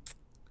language?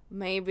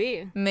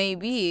 Maybe.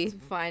 Let's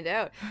find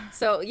out.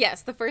 So,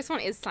 yes, the first one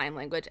is sign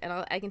language, and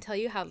I can tell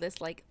you how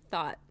this, like,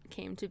 thought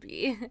came to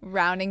be.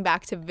 Rounding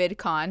back to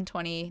VidCon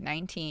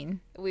 2019.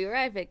 We were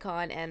at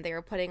VidCon, and they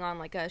were putting on,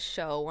 like, a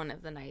show one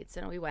of the nights,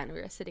 and we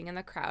were sitting in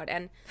the crowd,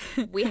 and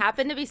we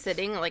happened to be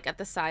sitting, like, at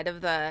the side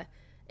of the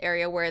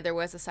area where there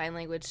was a sign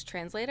language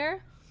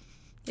translator.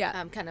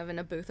 Yeah. Kind of in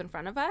a booth in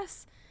front of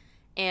us,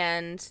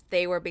 and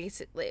they were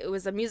basically, it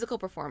was a musical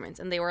performance,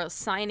 and they were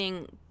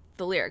signing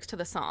the lyrics to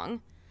the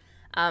song.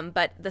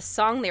 But the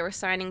song they were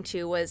signing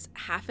to was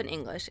half in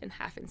English and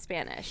half in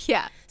Spanish.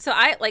 Yeah. So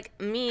I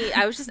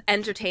was just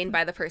entertained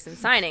by the person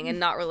signing and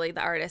not really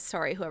the artist.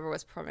 Sorry, whoever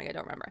was performing, I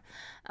don't remember.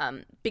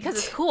 Because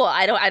it's cool.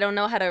 I don't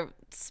know how to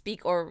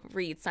speak or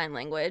read sign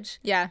language.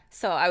 Yeah.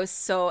 So I was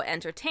so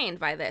entertained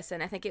by this,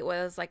 and I think it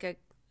was like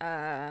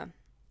I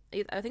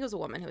think it was a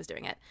woman who was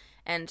doing it,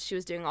 and she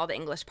was doing all the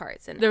English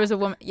parts. And there was a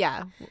woman,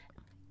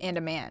 and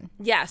a man.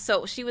 Yeah.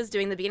 So she was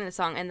doing the beginning of the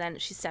song, and then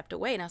she stepped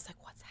away, and I was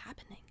like, "What's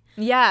happening?"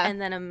 Yeah. And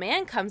then a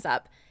man comes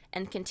up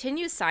and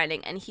continues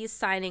signing, and he's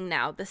signing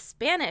now the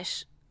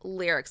Spanish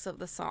lyrics of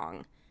the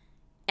song.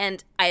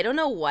 And I don't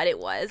know what it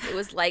was. It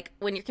was like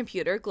when your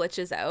computer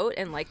glitches out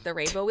and like the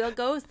rainbow wheel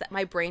goes, that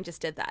my brain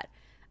just did that.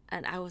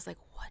 And I was like,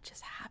 what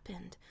just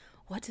happened?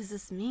 What does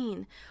this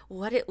mean?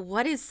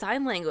 What is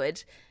sign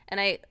language?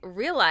 And I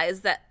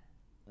realized that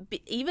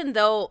even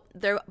though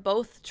they're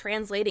both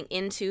translating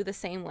into the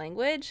same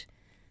language,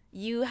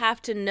 you have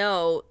to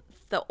know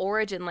the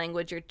origin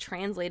language you're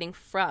translating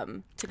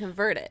from to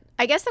convert it.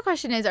 I guess the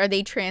question is, are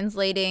they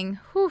translating?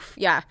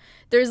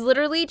 There's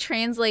literally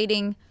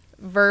translating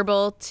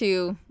verbal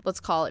to,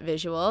 let's call it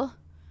visual,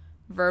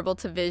 verbal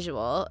to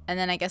visual, and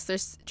then I guess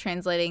there's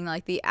translating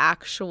like the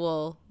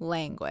actual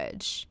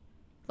language,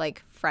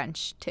 like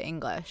French to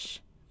English.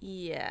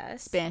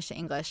 Yes. Spanish to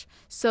English.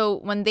 So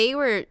when they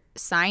were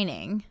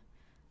signing,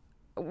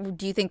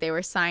 do you think they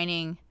were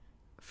signing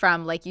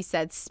from, like you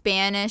said,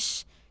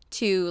 Spanish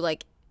to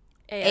like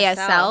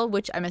ASL,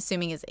 which I'm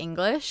assuming is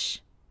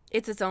English?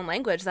 It's its own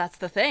language. That's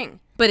the thing.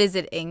 But is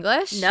it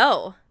English?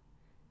 No.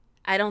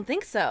 I don't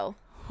think so.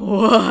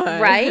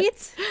 What?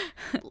 Right?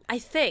 I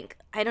think.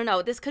 I don't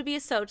know. This could be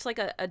such like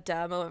a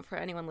dumb moment for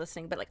anyone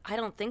listening, but like I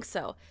don't think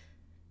so.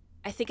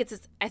 I think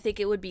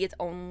it would be its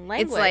own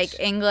language. It's like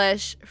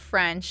English,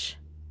 French.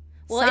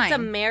 Well, sign. It's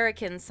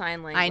American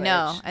Sign Language. I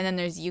know. And then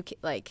there's UK,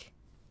 like.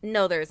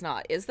 No, there's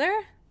not. Is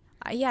there?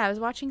 Yeah, I was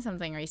watching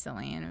something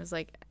recently, and it was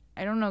like,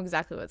 I don't know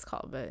exactly what it's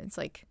called, but it's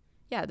like,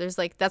 yeah, there's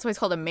like, that's why it's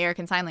called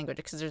American Sign Language,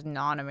 because there's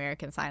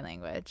non-American Sign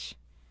Language.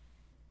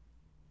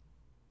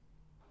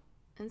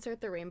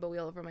 Insert the rainbow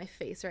wheel over my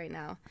face right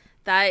now.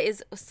 That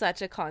is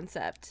such a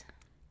concept.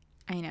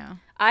 I know.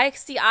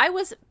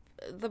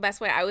 The best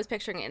way I was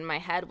picturing it in my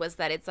head was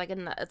that it's like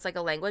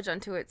a language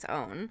unto its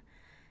own,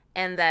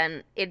 and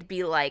then it'd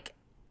be like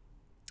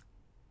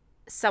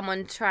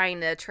someone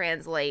trying to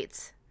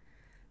translate,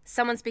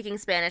 someone speaking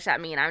Spanish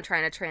at me, and I'm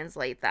trying to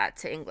translate that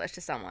to English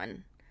to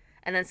someone,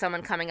 and then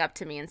someone coming up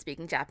to me and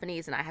speaking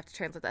Japanese, and I have to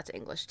translate that to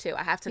English too.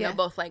 I have to know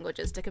both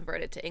languages to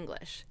convert it to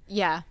English.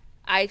 Yeah.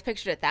 I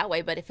pictured it that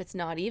way, but if it's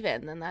not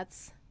even, then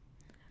that's...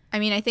 I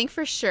mean, I think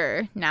for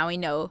sure now we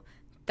know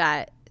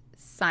that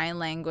sign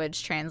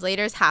language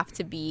translators have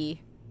to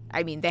be,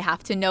 they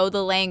have to know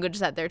the language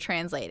that they're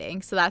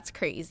translating. So that's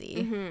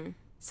crazy. Mm-hmm.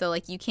 So,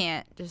 like, you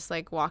can't just,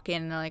 like, walk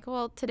in and they're like,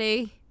 well,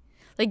 today,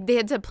 like, they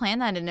had to plan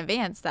that in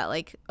advance that,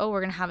 like, oh,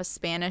 we're going to have a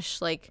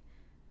Spanish, like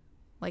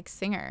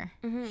singer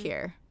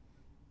here.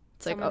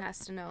 It's someone has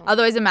to know.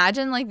 Otherwise,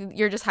 imagine, like,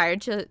 you're just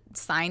hired to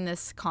sign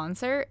this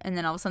concert and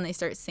then all of a sudden they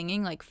start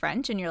singing, like,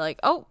 French and you're like,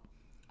 oh,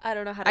 I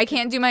don't know how to... I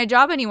can't do my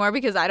job anymore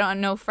because I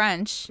don't know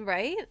French.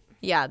 Right?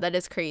 Yeah, that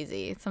is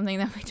crazy. It's something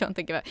that we don't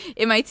think about.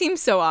 It might seem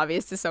so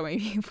obvious to so many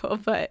people,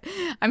 but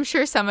I'm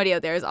sure somebody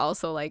out there is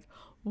also like,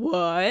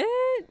 what?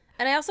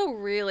 And I also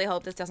really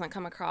hope this doesn't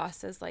come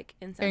across as, like,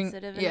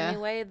 insensitive in any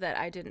way, that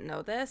I didn't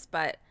know this.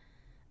 But,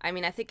 I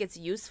mean, I think it's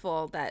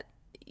useful that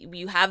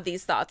you have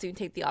these thoughts, you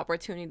take the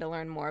opportunity to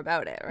learn more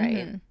about it,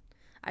 right? Mm-hmm.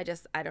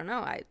 I don't know.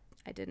 I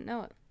didn't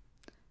know it.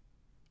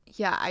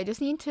 Yeah, I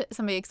just need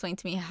somebody explain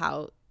to me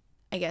how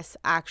I guess,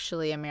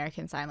 actually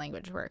American Sign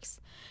Language works.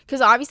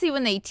 Because obviously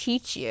when they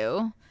teach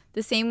you,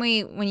 the same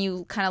way when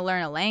you kind of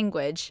learn a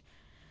language,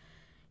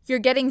 you're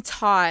getting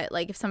taught,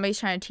 like if somebody's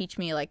trying to teach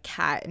me like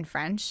cat in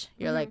French,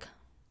 you're like,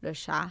 le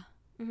chat,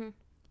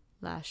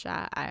 la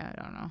chat, I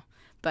don't know.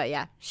 But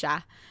yeah,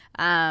 chat.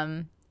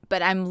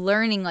 But I'm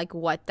learning like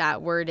what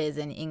that word is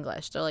in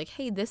English. They're like,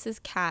 hey, this is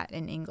cat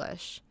in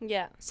English.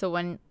 Yeah.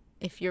 So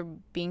if you're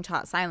being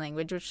taught sign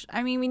language, which,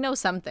 I mean, we know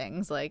some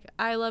things like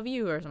I love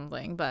you or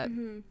something, but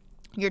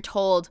you're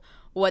told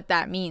what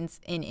that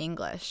means in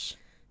English.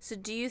 So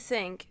do you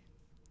think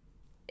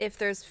if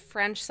there's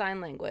French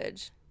sign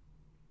language,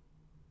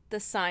 the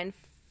sign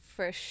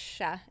for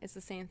chat is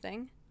the same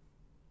thing?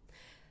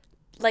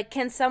 Like,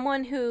 can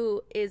someone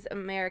who is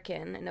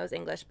American and knows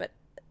English but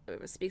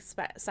speaks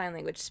sign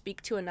language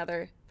speak to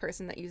another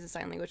person that uses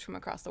sign language from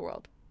across the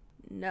world?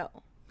 No.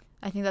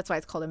 I think that's why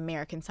it's called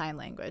American Sign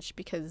Language,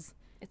 because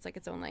it's like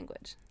its own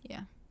language.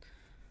 Yeah.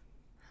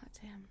 Oh,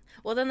 damn.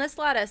 Well, then this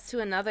led us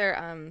to another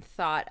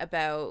thought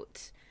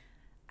about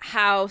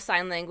how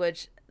sign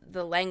language,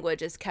 the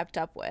language, is kept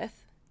up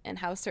with, and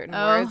how certain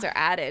words are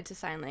added to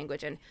sign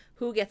language, and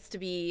who gets to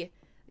be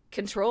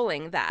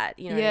controlling that.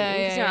 You know what I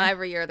mean? Because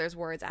every year there's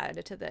words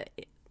added to the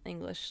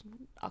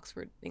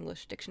Oxford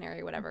English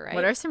Dictionary or whatever, right?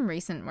 What are some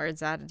recent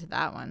words added to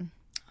that one?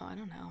 Oh, I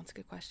don't know. It's a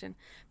good question.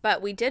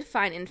 But we did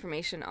find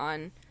information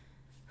on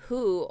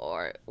who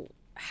or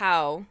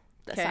how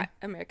the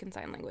American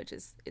Sign Language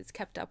is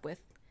kept up with.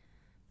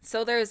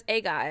 So there's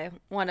a guy,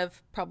 one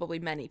of probably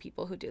many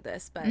people who do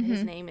this, but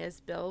his name is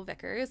Bill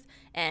Vickers,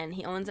 and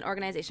he owns an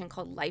organization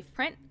called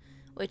LifePrint,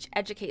 which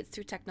educates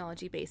through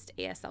technology-based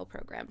ASL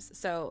programs.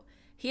 So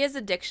he has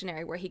a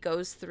dictionary where he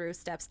goes through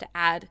steps to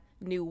add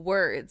new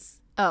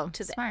words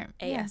to the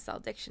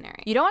ASL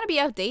dictionary. You don't want to be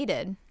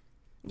outdated.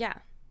 Yeah.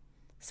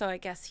 So I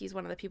guess he's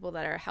one of the people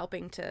that are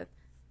helping to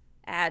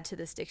add to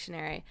this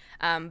dictionary.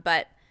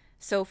 But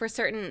so for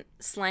certain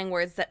slang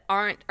words that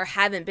aren't or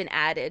haven't been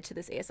added to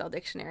this ASL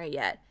dictionary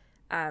yet,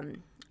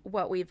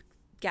 what we've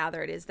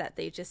gathered is that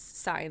they just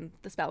sign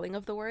the spelling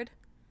of the word.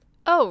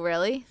 Oh,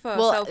 really?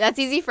 Well, that's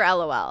easy for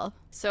LOL.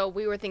 So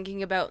we were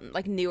thinking about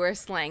like newer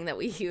slang that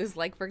we use,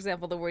 like for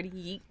example, the word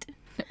yeet.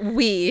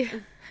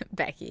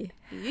 Becky.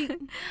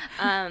 Yeet.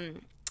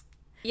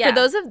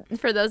 Yeah.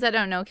 For those that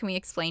don't know, can we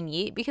explain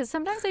yeet? Because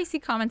sometimes I see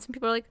comments and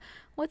people are like,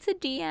 "What's a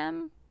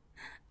DM?"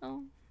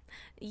 Oh,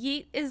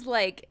 yeet is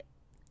like,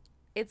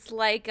 it's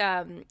like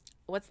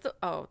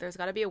there's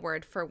got to be a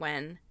word for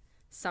when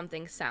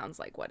something sounds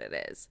like what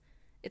it is.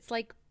 It's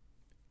like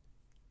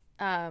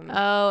and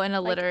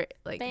a litter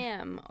like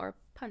bam or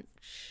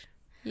punch.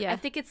 Yeah. I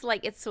think it's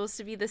like it's supposed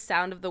to be the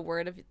sound of the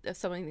word of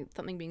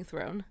something being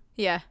thrown.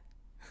 Yeah.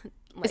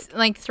 It's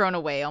like thrown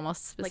away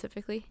almost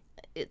specifically.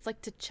 It's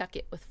like to chuck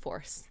it with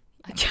force,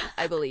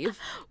 I believe.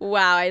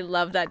 Wow, I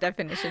love that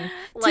definition.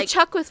 Like, to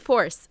chuck with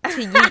force. To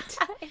yeet.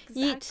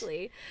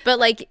 Exactly. Yeet. But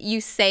like you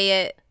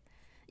say it.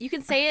 You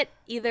can say it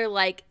either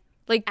like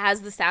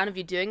as the sound of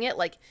you doing it,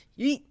 like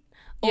yeet.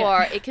 Yeah.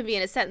 Or it can be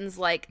in a sentence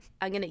like,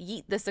 I'm going to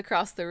yeet this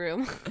across the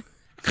room.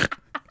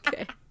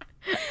 Okay.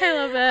 I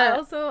love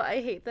it.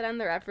 I hate that I'm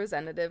the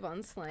representative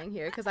on slang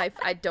here because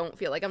I don't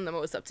feel like I'm the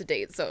most up to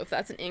date. So if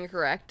that's an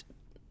incorrect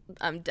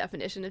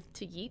definition of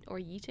to yeet or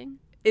yeeting.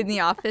 In the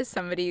office,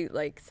 somebody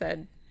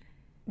said,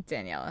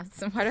 Daniela.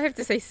 So why do I have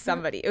to say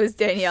somebody? It was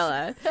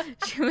Daniela.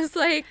 She was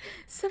like,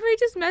 somebody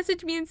just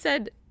messaged me and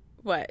said,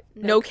 what?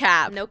 No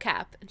cap. No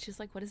cap. And she's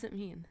like, what does it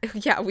mean?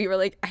 Yeah, we were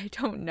like, I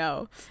don't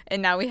know.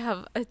 And now we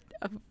have a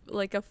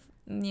the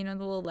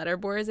little letter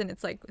boards, and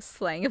it's like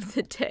slang of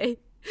the day.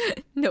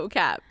 No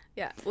cap.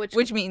 Yeah.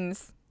 Which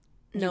means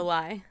no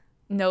lie.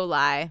 No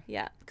lie.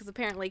 Yeah. Because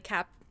apparently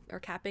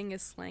capping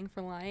is slang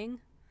for lying.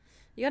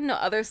 You gotta know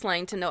other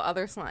slang to know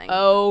other slang.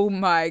 Oh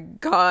my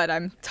God,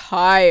 I'm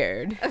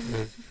tired.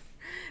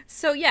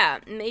 So yeah,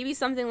 maybe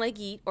something like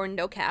yeet or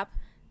no cap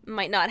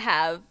might not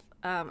have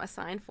a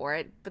sign for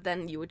it, but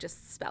then you would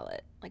just spell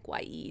it like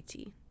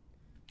Y-E-E-T.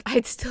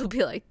 I'd still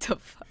be like, the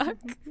fuck?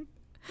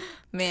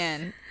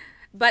 Man.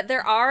 But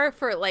there are,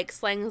 for like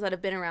slangs that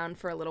have been around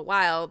for a little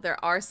while,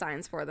 there are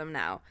signs for them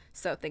now.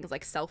 So things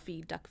like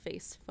selfie, duck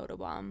face,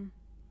 photobomb.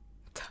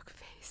 Duck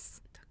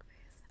face.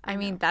 I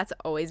mean, that's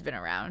always been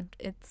around.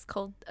 It's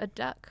called a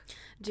duck.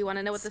 Do you want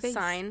to know what the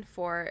sign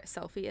for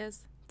selfie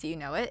is? Do you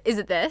know it? Is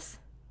it this?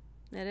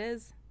 It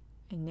is.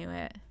 I knew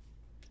it.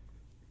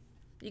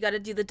 You got to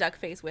do the duck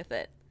face with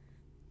it.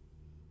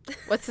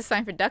 What's the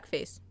sign for duck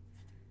face?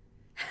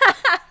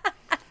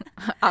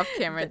 Off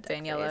camera,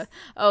 Daniela.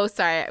 Oh,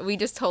 sorry. We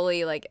just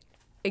totally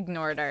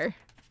ignored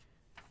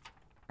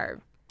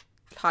our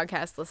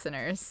podcast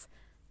listeners.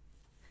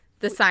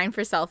 The sign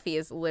for selfie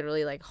is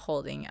literally like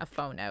holding a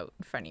phone out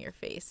in front of your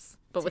face,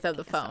 but without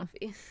the phone.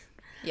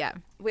 Yeah.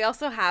 We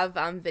also have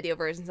video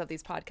versions of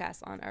these podcasts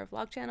on our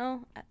vlog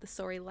channel at The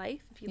Sorry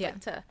Life. If you'd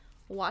like to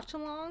watch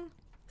along,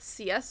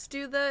 see us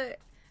do the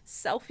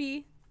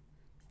selfie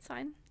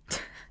sign.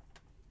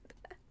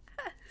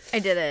 I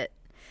did it.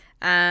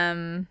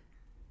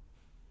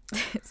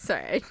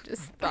 Sorry, I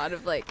just thought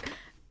of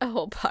a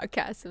whole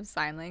podcast of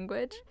sign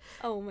language.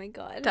 Oh my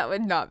God. That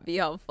would not be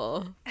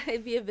helpful.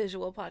 It'd be a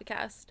visual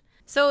podcast.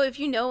 So if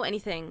you know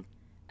anything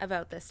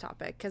about this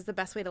topic, because the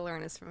best way to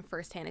learn is from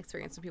firsthand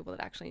experience from people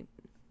that actually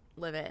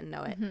live it and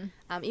know it,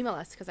 email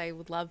us because I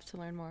would love to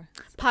learn more.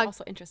 It's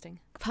also interesting.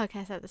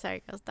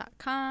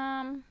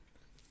 podcast@thesorrygirls.com.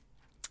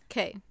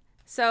 Okay.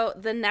 So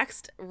the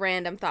next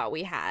random thought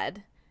we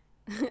had,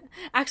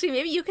 actually,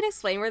 maybe you can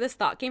explain where this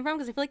thought came from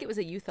because I feel like it was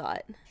a you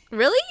thought.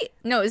 Really?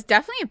 No, it was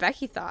definitely a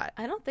Becky thought.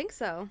 I don't think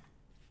so.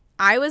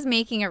 I was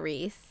making a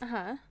wreath.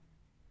 Uh-huh.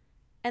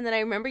 And then I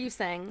remember you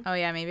saying, oh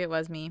yeah, maybe it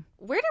was me.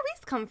 Where do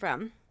wreaths come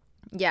from?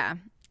 Yeah.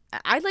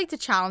 I'd like to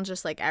challenge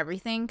just like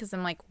everything because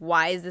I'm like,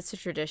 why is this a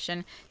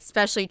tradition?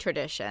 Especially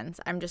traditions.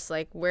 I'm just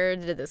like, where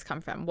did this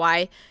come from?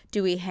 Why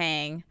do we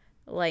hang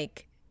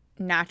like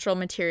natural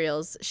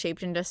materials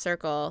shaped into a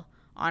circle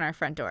on our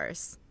front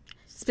doors?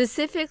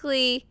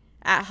 Specifically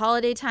at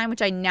holiday time,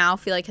 which I now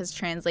feel like has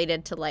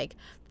translated to like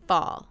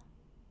fall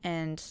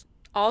and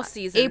all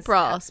seasons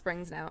April. Have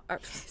springs now. I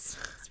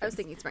was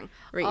thinking spring.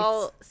 Wreaths.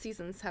 All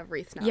seasons have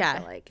wreaths now. Yeah. I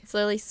feel like. It's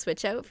literally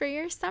switch out for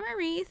your summer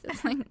wreath.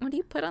 It's like, what do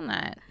you put on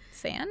that?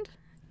 Sand?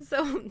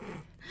 So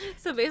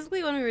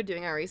basically when we were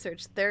doing our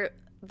research,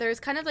 there's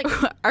kind of like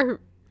our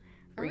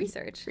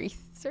research.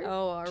 Wreath search?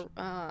 Oh,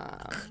 our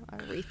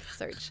wreath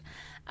search.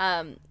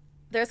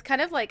 There's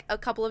kind of like a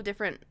couple of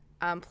different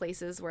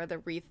places where the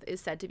wreath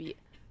is said to be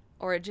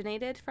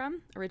originated. Why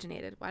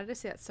did I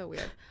say that so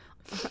weird?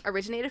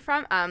 Originated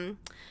from. And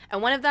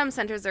one of them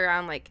centers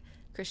around like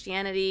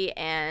Christianity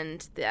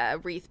and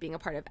the wreath being a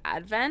part of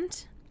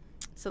Advent.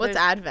 So what's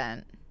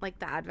Advent? Like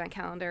the Advent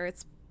calendar.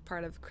 It's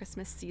part of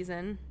Christmas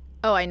season.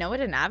 Oh, I know what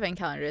an Advent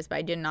calendar is, but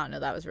I did not know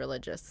that was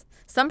religious.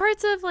 Some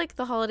parts of like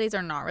the holidays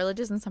are not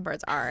religious and some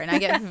parts are. And I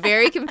get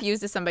very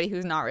confused as somebody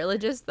who's not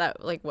religious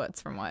that like what's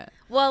from what.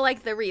 Well,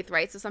 like the wreath,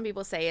 right? So some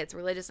people say it's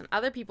religious and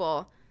other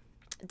people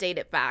date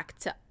it back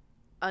to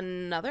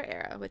another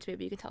era, which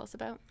maybe you can tell us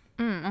about.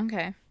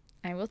 Okay.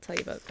 I will tell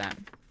you about that.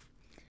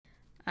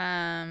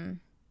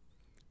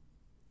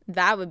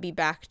 That would be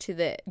back to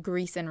the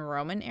Greece and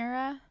Roman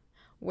era,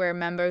 where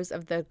members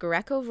of the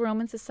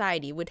Greco-Roman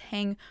society would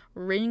hang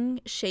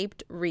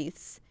ring-shaped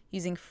wreaths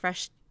using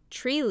fresh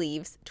tree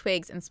leaves,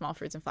 twigs, and small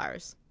fruits and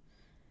flowers.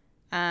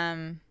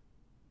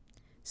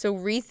 So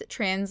wreath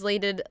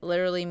translated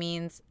literally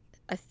means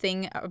a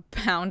thing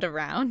bound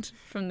around,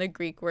 from the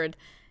Greek word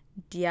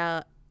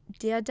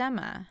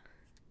diadema.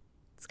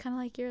 It's kind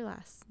of like your new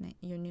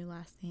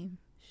last name.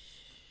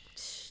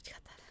 Shh,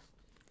 cut that out.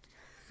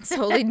 It's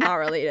totally not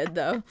related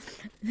though.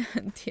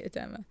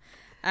 Diadema.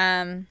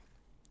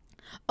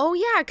 Oh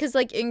yeah, because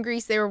like in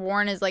Greece they were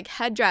worn as like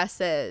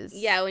headdresses.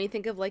 Yeah, when you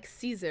think of like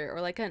Caesar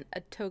or like a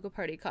toga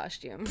party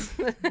costume.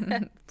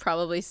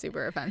 Probably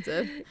super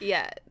offensive.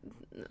 Yeah.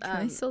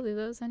 Can they still do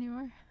those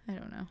anymore? I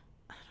don't know.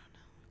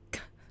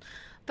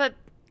 But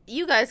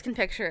you guys can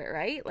picture it,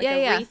 right? Like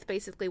a wreath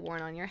basically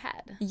worn on your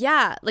head.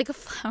 Yeah, like a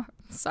flower.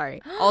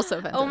 Sorry, also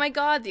offensive. Oh my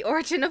God, the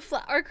origin of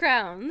flower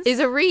crowns is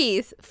a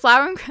wreath.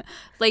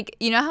 Like,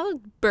 you know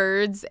how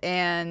birds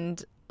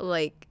and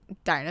like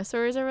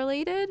dinosaurs are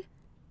related?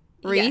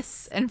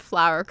 Wreaths and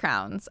flower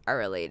crowns are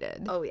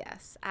related. Oh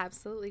yes,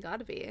 absolutely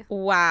gotta be.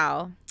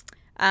 Wow.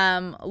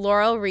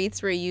 Laurel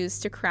wreaths were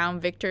used to crown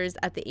victors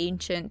at the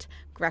ancient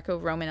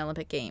Greco-Roman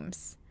Olympic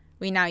Games.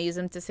 We now use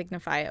them to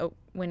signify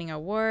winning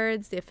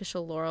awards, the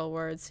official laurel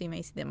awards, so you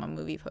may see them on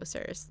movie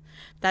posters.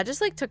 That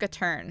just like took a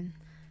turn.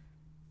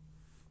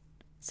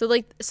 So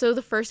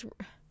the first,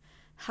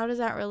 how does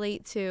that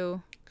relate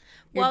to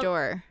your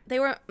door? They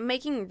were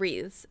making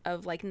wreaths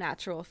of like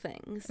natural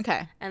things.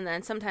 Okay. And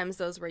then sometimes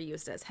those were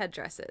used as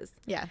headdresses.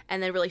 Yeah.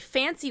 And then really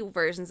fancy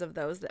versions of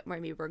those that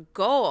maybe were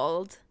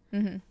gold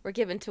were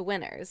given to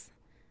winners,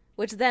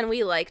 which then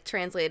we like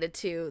translated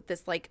to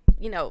this like,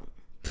 you know,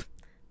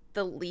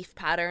 the leaf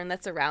pattern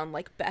that's around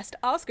like best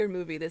Oscar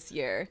movie this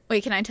year.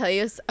 Wait, can I tell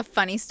you a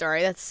funny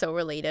story that's so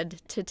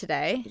related to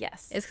today?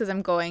 Yes. It's because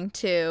I'm going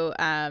to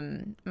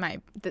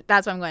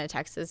that's why I'm going to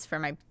Texas for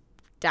my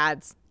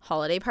dad's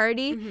holiday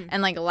party,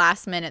 and like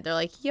last minute they're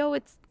like, yo,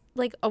 it's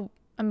like a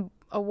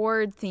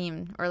award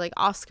theme, or like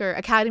Oscar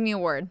Academy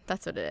Award,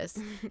 that's what it is.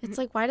 It's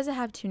like, why does it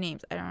have two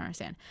names? I don't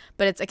understand,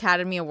 but it's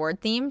Academy Award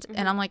themed.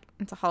 And I'm like,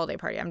 it's a holiday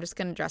party, I'm just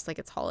gonna dress like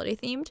it's holiday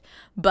themed.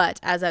 But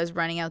as I was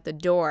running out the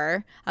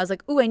door, I was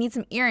like, ooh, I need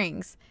some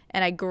earrings,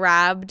 and I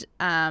grabbed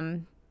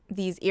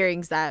these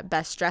earrings that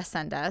Best Dress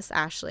sent us,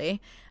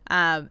 Ashley,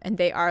 and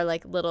they are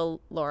like little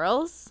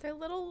laurels. They're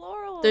little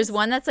laurels. There's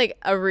one that's like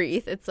a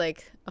wreath, it's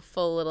like a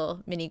full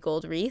little mini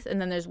gold wreath,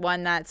 and then there's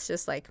one that's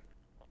just like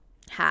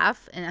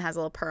half and it has a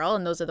little pearl,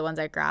 and those are the ones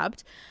I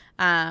grabbed.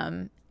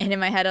 And in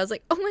my head I was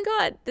like, oh my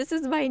god, this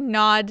is my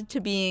nod to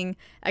being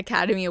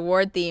Academy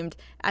Award themed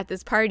at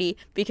this party,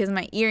 because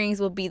my earrings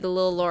will be the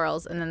little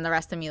laurels and then the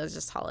rest of me is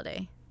just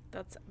holiday.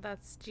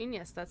 That's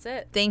genius. That's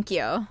it. Thank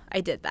you.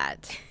 I did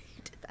that.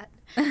 You did that.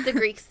 The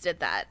Greeks did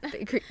that.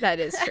 That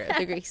is true.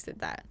 The Greeks did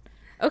that.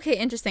 Okay,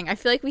 interesting. I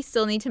feel like we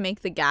still need to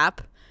make the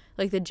gap,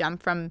 like the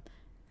jump from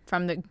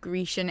the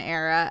Grecian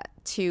era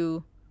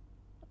to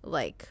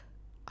like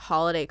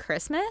holiday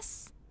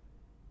Christmas.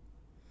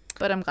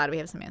 But I'm glad we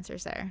have some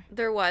answers there.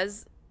 There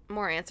was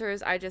more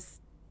answers. I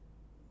just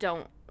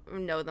don't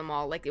know them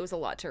all. Like, it was a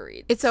lot to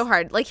read. It's so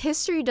hard. Like,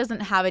 history doesn't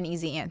have an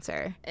easy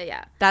answer.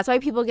 Yeah. That's why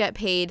people get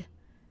paid.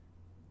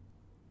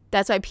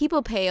 That's why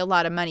people pay a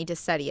lot of money to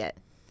study it.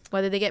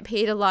 Whether they get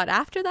paid a lot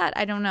after that,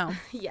 I don't know.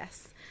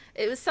 Yes.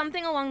 It was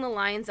something along the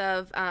lines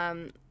of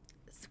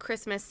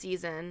Christmas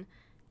season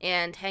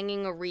and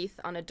hanging a wreath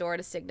on a door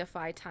to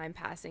signify time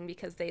passing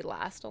because they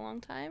last a long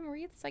time.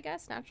 Wreaths, I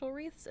guess, natural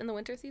wreaths in the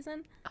winter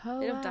season. Oh,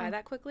 they don't die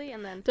that quickly.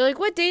 And then they're like,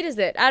 what date is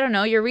it? I don't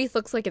know. Your wreath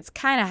looks like it's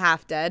kind of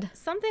half dead.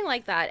 Something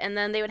like that. And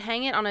then they would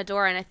hang it on a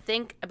door, and I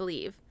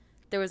believe,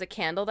 there was a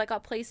candle that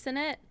got placed in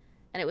it,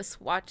 and it was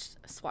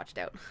swatched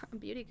out.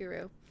 Beauty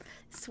guru.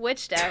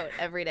 Switched out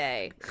every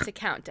day to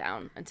count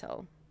down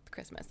until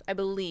Christmas, I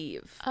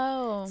believe.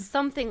 Oh.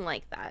 Something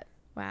like that.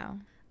 Wow.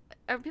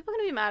 Are people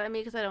going to be mad at me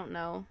because I don't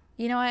know?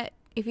 You know what?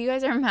 If you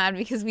guys are mad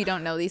because we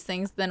don't know these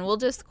things, then we'll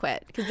just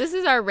quit. Because this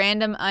is our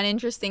random,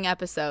 uninteresting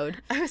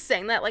episode. I was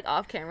saying that, like,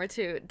 off camera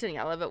to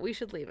Daniela, but we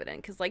should leave it in.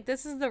 Because, like,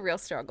 this is the real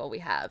struggle we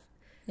have.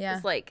 Yeah.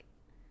 It's like,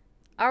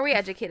 are we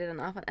educated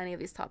enough on any of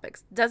these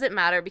topics? Does it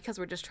matter because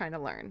we're just trying to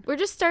learn? We're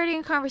just starting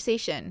a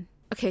conversation.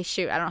 Okay,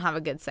 shoot. I don't have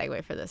a good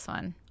segue for this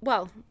one.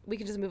 Well, we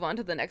can just move on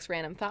to the next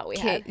random thought we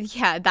had.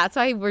 Yeah, that's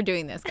why we're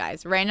doing this,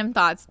 guys. Random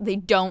thoughts, they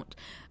don't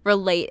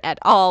relate at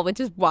all, which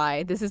is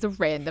why this is a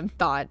random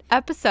thought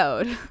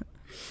episode.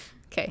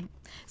 Okay,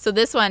 so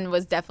this one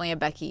was definitely a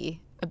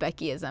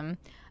Beckyism.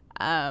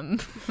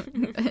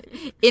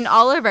 In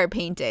all of our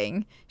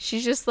painting,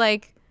 she's just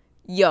like,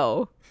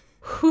 yo,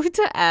 who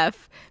the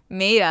F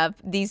made up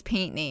these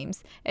paint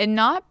names? And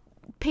not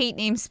paint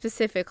names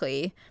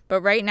specifically,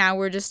 but right now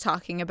we're just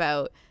talking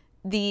about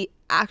the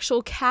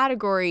actual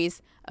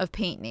categories of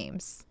paint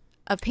names,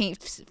 of paint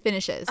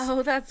finishes.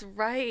 Oh, that's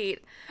right.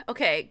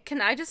 Okay,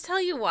 can I just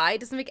tell you why?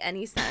 It doesn't make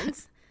any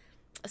sense.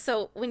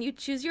 So when you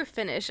choose your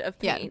finish of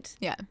paint,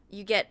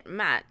 you get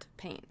matte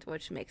paint,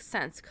 which makes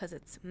sense because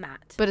it's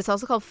matte. But it's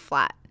also called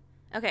flat.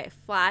 Okay,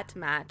 flat,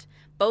 matte.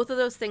 Both of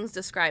those things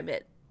describe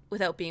it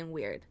without being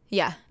weird.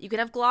 Yeah. You can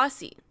have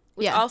glossy,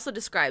 which also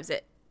describes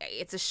it.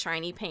 It's a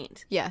shiny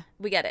paint. Yeah.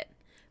 We get it.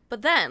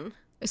 But then...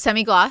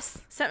 Semi-gloss.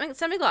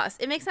 Semi-gloss.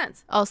 It makes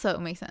sense. Also,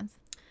 it makes sense.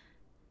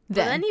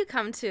 But then you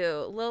come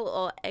to little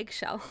old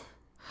eggshell.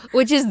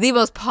 Which is the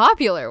most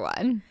popular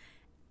one.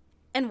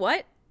 And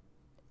what?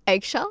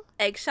 Eggshell?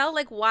 Eggshell?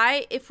 Like,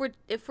 why, if we're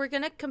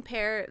going to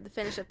compare the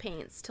finish of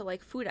paints to,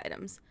 like, food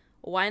items,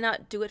 why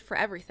not do it for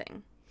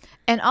everything?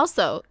 And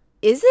also,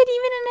 is it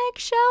even an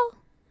eggshell?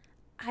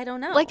 I don't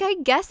know. Like, I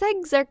guess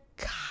eggs are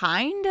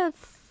kind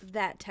of...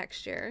 that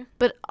texture.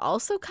 But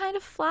also kind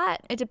of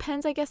flat. It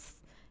depends, I guess.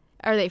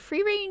 Are they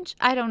free range?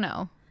 I don't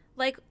know.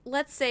 Like,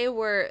 let's say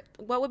what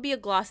would be a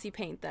glossy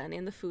paint then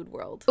in the food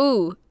world?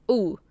 Ooh,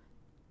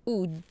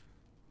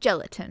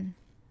 gelatin.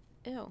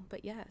 Ew,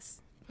 but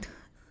yes.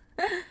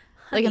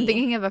 Like, I'm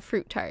thinking of a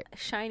fruit tart.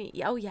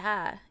 Shiny. Oh,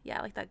 yeah.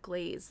 Yeah, like that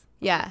glaze.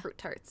 Yeah. Fruit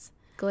tarts.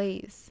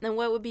 Glaze. Then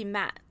what would be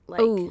matte?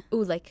 Like,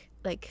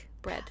 like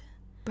bread.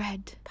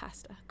 Bread.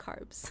 Pasta.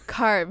 Carbs.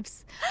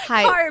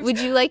 Hi. Carbs. Would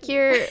you like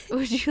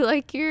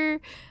your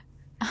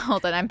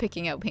hold on, I'm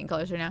picking out paint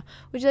colors right now.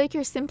 Would you like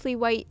your Simply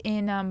White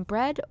in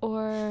bread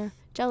or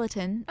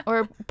gelatin?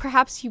 Or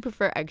perhaps you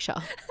prefer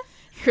eggshell?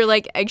 You're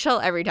like eggshell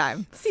every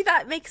time. See,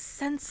 that makes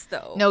sense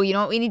though. No, you know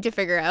what we need to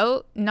figure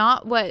out?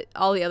 Not what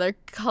all the other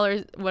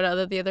colors,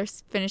 the other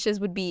finishes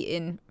would be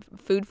in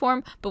food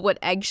form, but what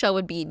eggshell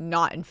would be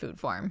not in food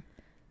form.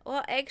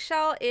 Well,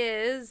 eggshell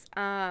is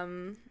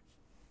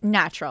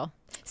natural.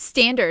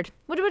 Standard.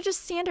 What about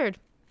just standard?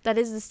 That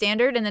is the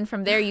standard, and then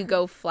from there you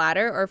go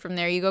flatter, or from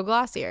there you go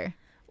glossier.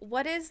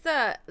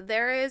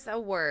 There is a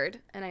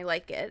word, and I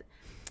like it.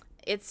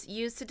 It's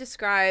used to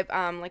describe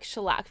like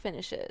shellac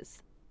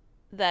finishes.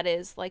 That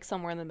is like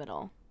somewhere in the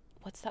middle.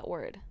 What's that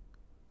word?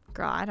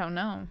 Girl, I don't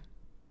know.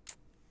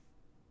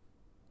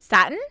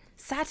 Satin?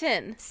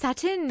 Satin.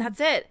 That's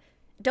it.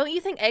 Don't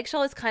you think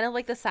eggshell is kind of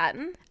like the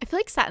satin? I feel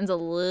like satin's a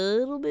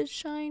little bit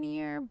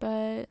shinier,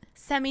 but...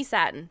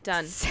 Semi-satin.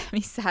 Done.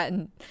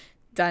 Semi-satin.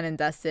 Done and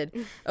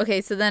dusted. Okay,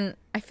 so then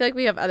I feel like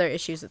we have other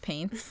issues with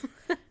paints.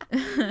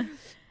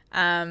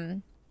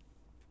 Well,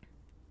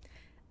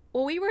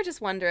 we were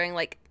just wondering,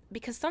 like,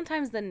 because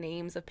sometimes the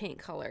names of paint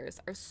colors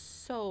are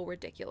so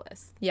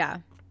ridiculous. Yeah.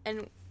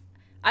 And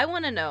I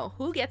want to know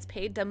who gets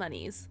paid the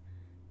monies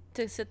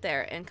to sit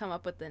there and come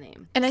up with the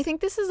name. And I think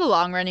this is a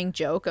long-running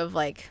joke of,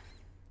 like...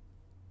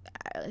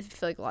 I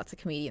feel like lots of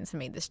comedians have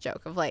made this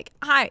joke of like,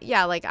 I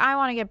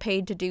want to get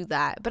paid to do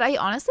that. But I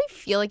honestly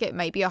feel like it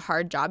might be a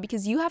hard job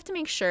because you have to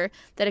make sure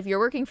that if you're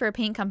working for a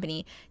paint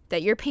company,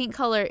 that your paint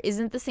color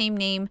isn't the same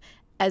name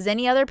as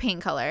any other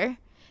paint color,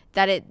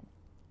 that it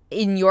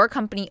in your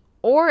company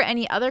or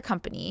any other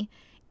company,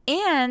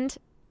 and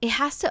it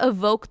has to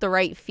evoke the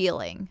right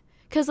feeling.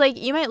 Because, like,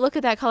 you might look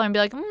at that color and be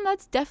like,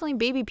 that's definitely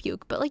baby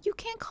puke. But, like, you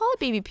can't call it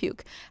baby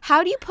puke.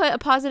 How do you put a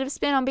positive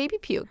spin on baby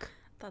puke?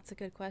 That's a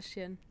good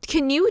question.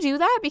 Can you do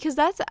that? Because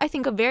that's, I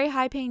think, a very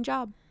high-paying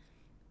job.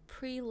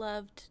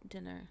 Pre-loved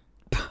dinner.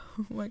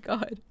 Oh, my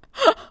God.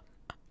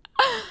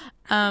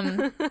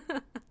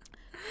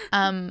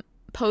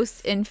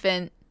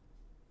 Post-infant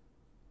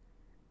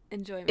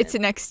enjoyment. It's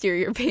an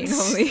exterior paint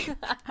only.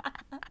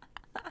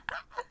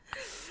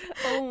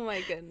 Oh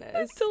my goodness.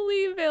 It's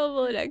only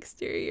available in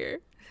exterior.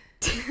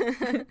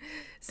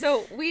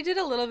 So we did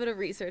a little bit of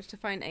research to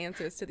find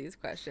answers to these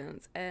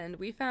questions, and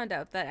we found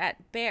out that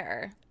at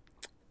Bear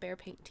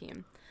Paint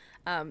Team,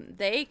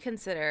 they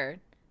consider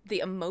the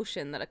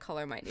emotion that a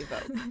color might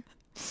evoke.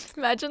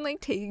 Imagine like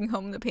taking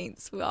home the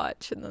paint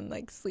swatch and then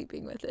like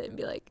sleeping with it and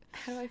be like,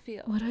 how do I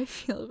feel? What do I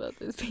feel about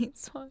this paint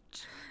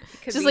swatch?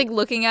 Just like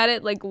looking at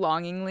it like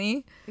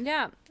longingly.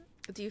 Yeah.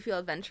 Do you feel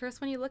adventurous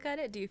when you look at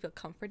it? Do you feel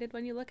comforted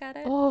when you look at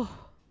it? Oh.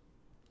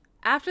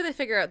 After they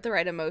figure out the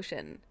right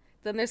emotion,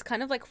 then there's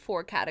kind of like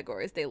 4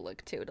 categories they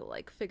look to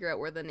like figure out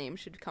where the name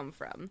should come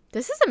from.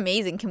 This is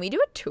amazing. Can we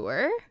do a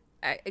tour?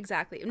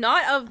 Exactly.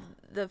 Not of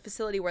the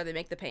facility where they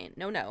make the paint.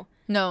 No.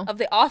 Of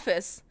the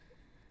office.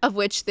 Of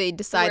which they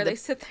decide where they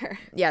sit there.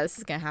 Yeah, this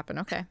is going to happen.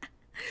 Okay.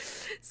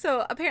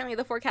 So apparently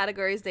the 4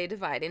 categories they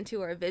divide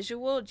into are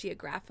visual,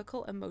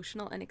 geographical,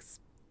 emotional, and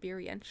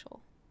experiential.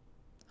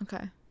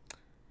 Okay.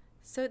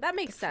 So that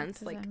makes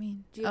sense. Like that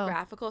mean?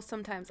 Geographical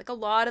sometimes, like a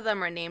lot of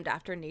them are named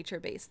after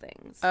nature-based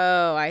things.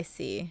 Oh, I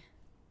see.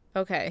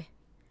 Okay.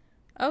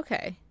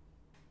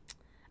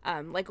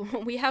 Like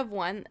we have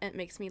one, it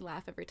makes me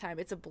laugh every time.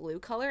 It's a blue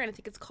color, and I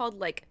think it's called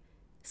like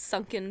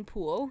sunken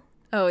pool.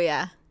 Oh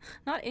yeah.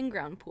 Not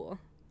in-ground pool.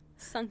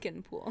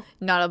 Sunken pool.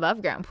 Not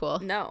above ground pool.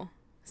 No.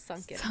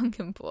 Sunken.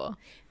 Sunken pool.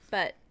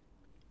 But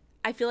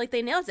I feel like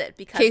they nailed it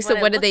because okay, so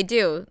what did they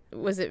do?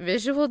 Was it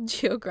visual,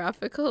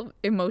 geographical,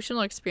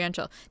 emotional,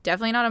 experiential?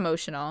 Definitely not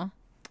emotional.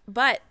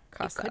 But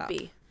Cross it that could out.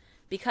 be.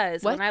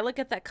 Because when I look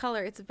at that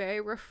color, it's very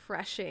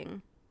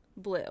refreshing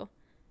blue.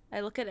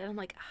 I look at it and I'm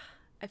like,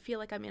 I feel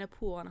like I'm in a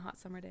pool on a hot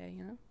summer day,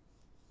 you know?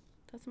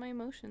 That's my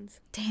emotions.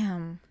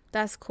 Damn.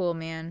 That's cool,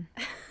 man.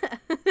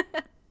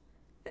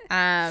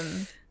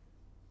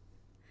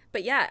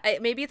 But yeah,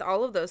 maybe it's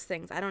all of those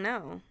things. I don't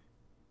know.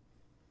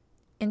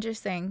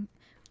 Interesting.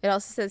 It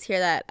also says here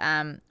that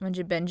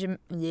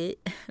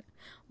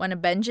when a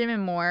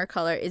Benjamin Moore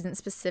color isn't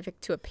specific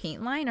to a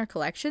paint line or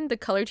collection, the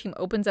color team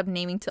opens up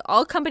naming to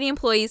all company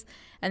employees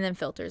and then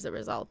filters the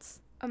results.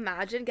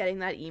 Imagine getting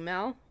that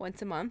email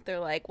once a month. They're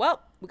like,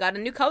 well, we got a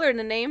new color in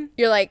the name.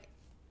 You're like,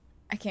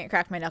 I can't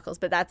crack my knuckles,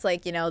 but that's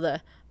like,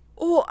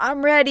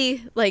 I'm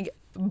ready. Like,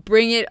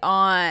 bring it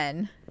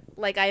on.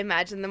 Like, I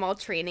imagine them all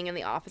training in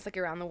the office, like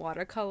around the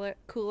water cooler.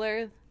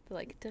 They're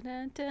like,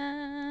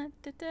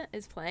 da-da-da-da-da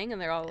is playing, and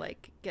they're all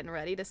like getting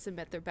ready to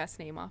submit their best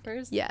name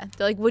offers. Yeah.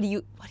 They're like, what do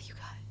you got?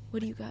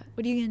 What do you got?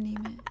 What are you going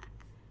to name it?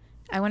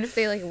 I wonder if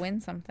they like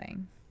win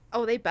something.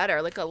 Oh, they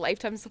better. Like a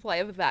lifetime supply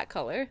of that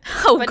color.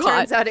 Oh, but God.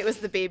 Turns out it was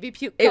the baby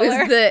puke color. It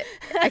was the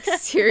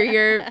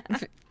exterior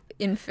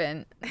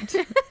infant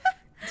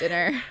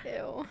dinner.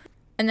 Ew.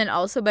 And then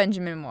also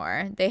Benjamin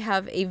Moore. They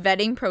have a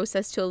vetting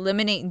process to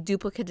eliminate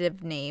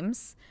duplicative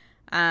names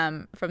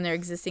from their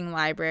existing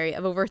library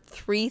of over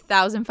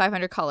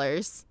 3,500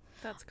 colors.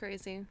 That's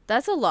crazy.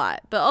 That's a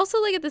lot. But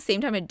also, like, at the same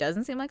time, it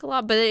doesn't seem like a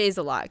lot, but it is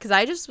a lot. Because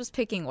I just was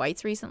picking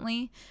whites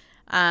recently,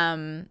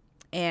 and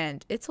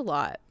it's a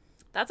lot.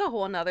 That's a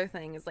whole nother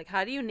thing. Is like,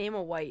 how do you name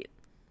a white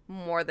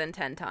more than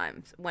 10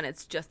 times when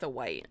it's just a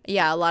white?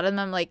 Yeah, a lot of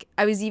them, like,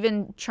 I was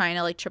even trying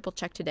to, like, triple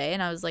check today,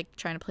 and I was, like,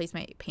 trying to place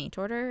my paint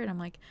order, and I'm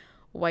like,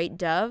 White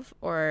Dove,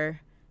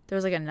 or there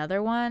was, like,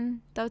 another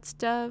one that's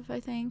Dove, I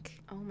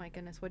think. Oh, my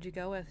goodness. What'd you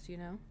go with? Do you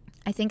know?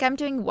 I think I'm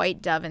doing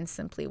White Dove and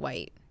Simply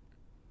White.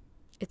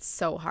 It's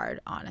so hard,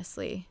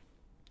 honestly.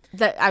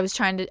 I was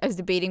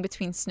debating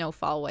between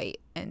Snowfall White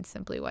and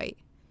Simply White.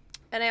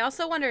 And I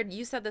also wondered,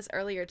 you said this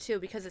earlier too,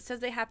 because it says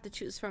they have to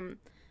choose from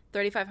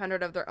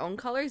 3,500 of their own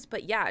colors.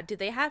 But yeah, do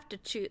they have to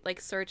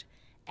search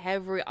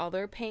every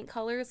other paint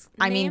color's names?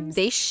 I mean,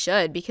 they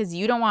should, because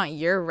you don't want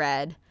your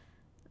red,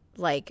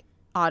 like,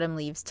 autumn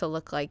leaves to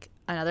look like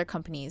another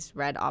company's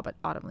red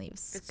autumn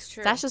leaves. It's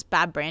true. That's just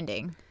bad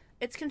branding.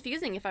 It's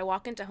confusing if I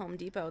walk into Home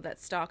Depot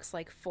that stocks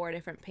like 4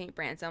 different paint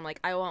brands. And I'm like,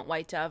 I want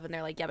White Dove. And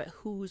they're like, yeah, but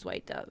who's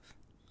White Dove?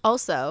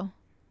 Also,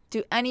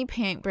 do any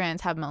paint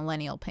brands have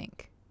millennial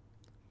pink?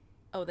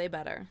 Oh, they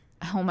better.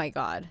 Oh, my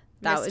God.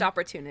 Missed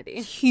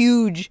opportunity.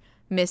 Huge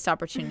missed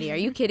opportunity. Are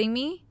you kidding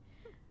me?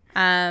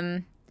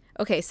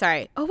 Okay,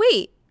 sorry. Oh,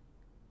 wait.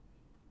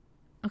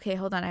 Okay,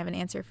 hold on. I have an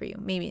answer for you.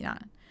 Maybe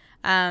not.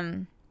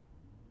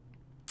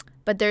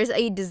 But there's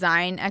a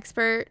design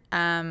expert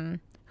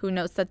who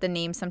notes that the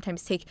names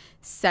sometimes take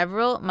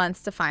several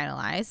months to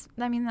finalize.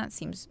 I mean, that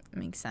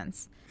makes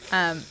sense.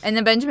 And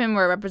the Benjamin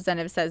Moore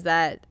representative says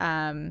that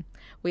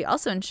we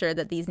also ensure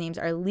that these names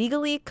are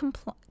legally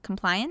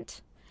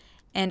compliant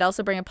and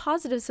also bring a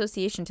positive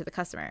association to the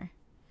customer.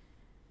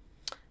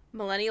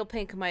 Millennial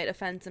pink might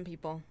offend some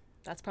people.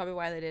 That's probably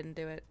why they didn't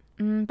do it.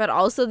 But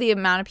also the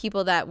amount of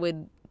people that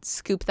would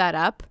scoop that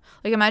up.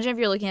 Like, imagine if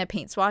you're looking at a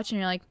paint swatch and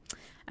you're like,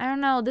 I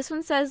don't know, this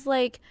one says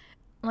like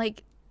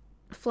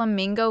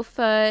flamingo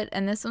foot,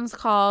 and this one's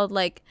called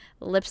like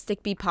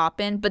lipstick be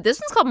poppin', but this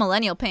one's called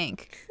millennial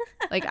pink.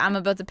 Like, I'm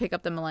about to pick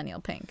up the millennial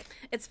pink.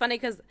 It's funny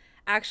because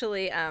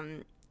Actually,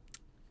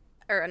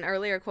 or an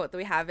earlier quote that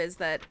we have is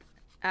that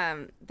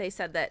they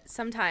said that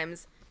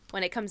sometimes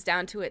when it comes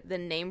down to it, the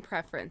name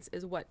preference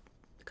is what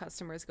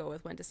customers go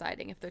with when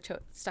deciding if they're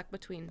stuck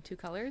between two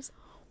colors.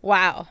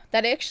 Wow,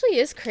 that actually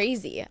is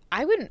crazy.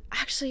 I wouldn't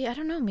actually, I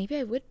don't know, maybe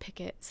I would pick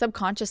it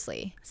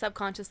subconsciously.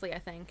 Subconsciously, I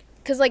think.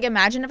 Because, like,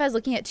 imagine if I was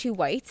looking at two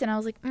whites and I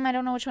was like, I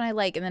don't know which one I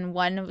like. And then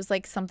one was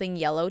like something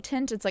yellow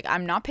tint. It's like,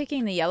 I'm not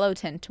picking the yellow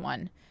tint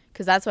one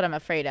because that's what I'm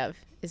afraid of,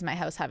 is my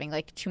house having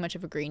like too much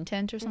of a green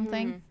tint or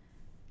something. Mm-hmm.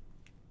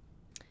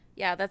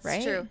 Yeah,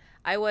 that's true.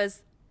 I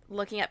was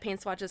looking at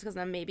paint swatches because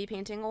I'm maybe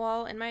painting a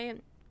wall in my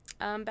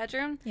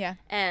bedroom. Yeah.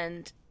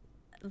 And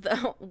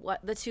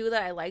the two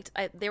that I liked,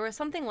 there was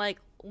something like,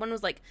 one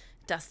was like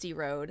Dusty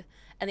Road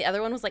and the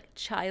other one was like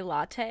Chai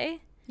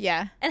Latte.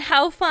 Yeah. And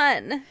how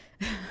fun.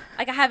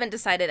 Like, I haven't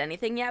decided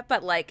anything yet,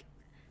 but like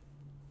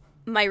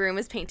my room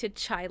is painted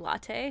Chai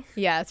Latte.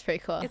 Yeah, it's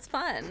pretty cool. It's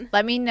fun.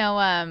 Let me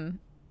know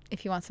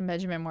if you want some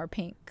Benjamin Moore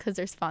paint because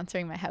they're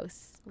sponsoring my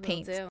house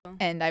paint. Will do.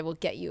 And I will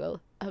get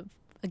you a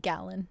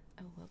gallon.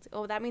 Oh, will do.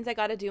 Oh, that means I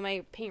got to do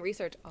my paint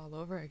research all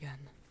over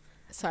again.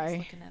 Sorry. I was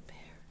looking at Bear.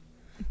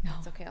 No.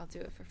 It's okay. I'll do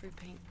it for free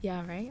paint.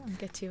 Yeah, right? I'll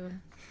get you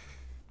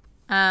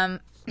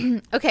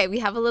okay, we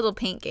have a little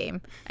paint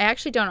game. I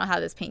actually don't know how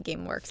this paint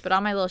game works, but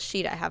on my little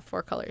sheet I have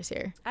 4 colors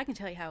here. I can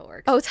tell you how it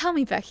works. Oh, tell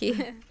me,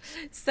 Becky.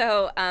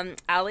 So,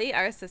 Allie,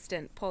 our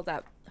assistant, pulled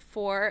up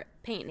 4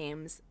 paint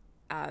names,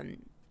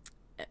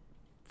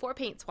 4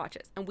 paint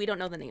swatches, and we don't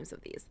know the names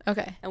of these.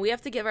 Okay. And we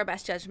have to give our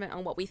best judgment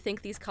on what we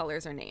think these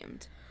colors are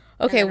named.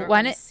 Okay,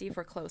 one is see if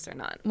we're close or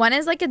not. One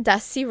is like a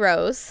dusty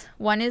rose.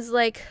 One is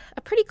like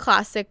a pretty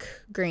classic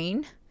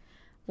green.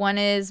 One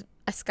is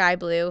a sky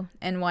blue,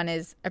 and one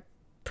is a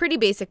pretty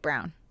basic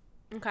brown.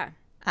 Okay.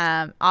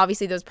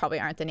 Obviously, those probably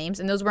aren't the names,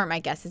 and those weren't my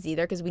guesses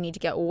either because we need to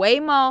get way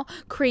more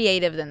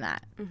creative than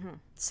that. Mm-hmm.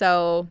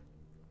 So,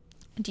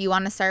 do you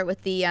want to start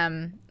with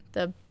the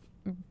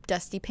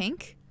dusty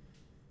pink?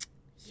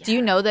 Yeah. Do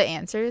you know the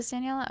answers,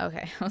 Daniela?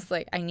 Okay, I was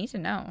like, I need to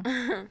know.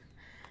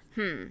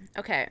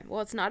 Okay.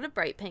 Well, it's not a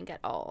bright pink at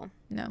all.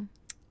 No.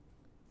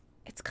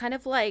 It's kind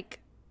of like,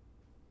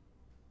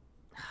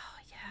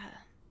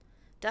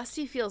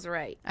 dusty feels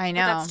right. I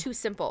know. But that's too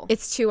simple.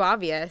 It's too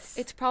obvious.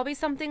 It's probably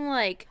something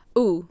like...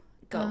 Ooh.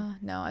 Go.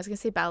 No, I was going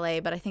to say ballet,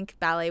 but I think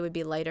ballet would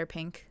be lighter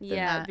pink than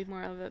yeah, that. It'd be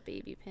more of a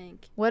baby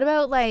pink. What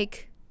about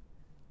like...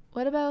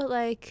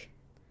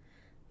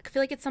 I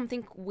feel like it's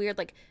something weird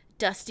like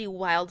dusty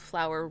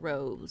wildflower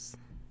rose.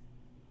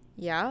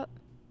 Yeah.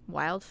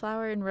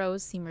 Wildflower and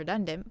rose seem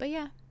redundant, but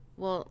yeah.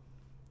 Well...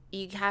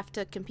 You have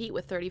to compete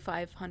with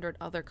 3,500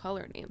 other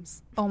color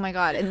names. Oh my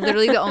God. And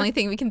literally the only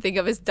thing we can think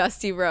of is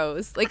Dusty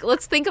Rose. Like,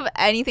 let's think of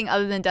anything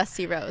other than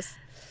Dusty Rose.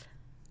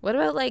 What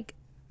about, like,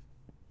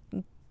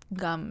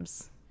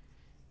 gums?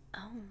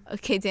 Oh.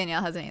 Okay,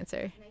 Danielle has an answer.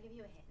 Can I give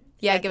you a hint?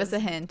 Yeah, give us a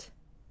hint.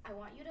 I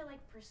want you to, like,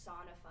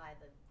 personify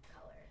the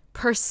color.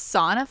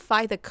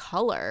 Personify the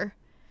color?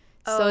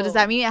 Oh. So does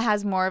that mean it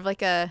has more of,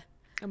 like, a...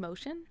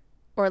 Emotion?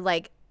 Or,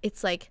 like,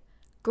 it's, like,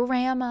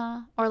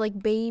 grandma or,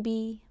 like,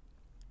 baby?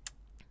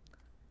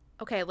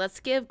 Okay, let's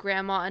give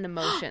grandma an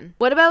emotion.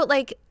 What about,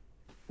 like,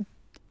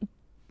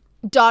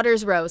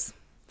 daughter's rose?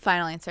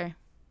 Final answer.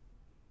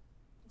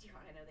 Do you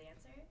want to know the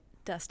answer?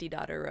 Dusty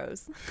daughter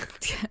rose.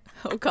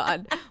 Oh,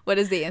 God. What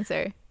is the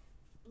answer?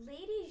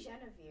 Lady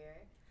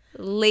Genevieve.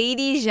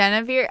 Lady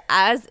Genevieve,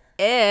 as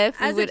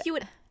if you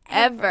would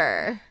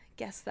ever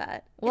guess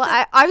that. Well,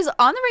 I was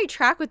on the right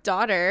track with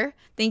daughter.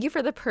 Thank you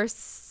for the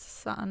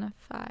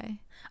personify.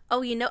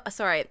 Oh,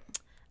 sorry.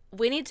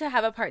 We need to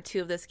have a part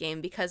 2 of this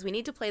game because we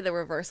need to play the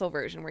reversal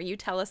version where you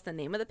tell us the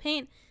name of the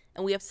paint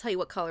and we have to tell you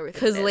what color we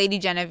think it is. Because Lady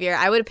Genevieve,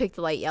 I would have picked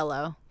the light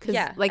yellow.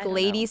 Because,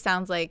 lady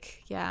sounds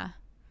like, yeah.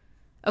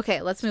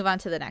 Okay, let's move on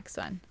to the next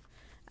one.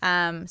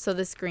 So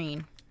this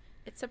green.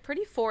 It's a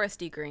pretty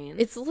foresty green.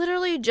 It's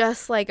literally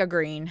just like a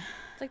green.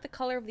 It's like the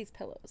color of these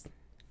pillows.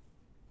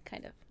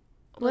 Kind of.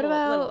 A little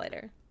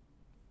lighter.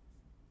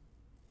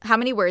 How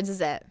many words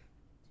is it?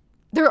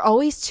 There are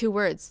always 2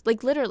 words.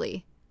 Like,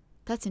 literally.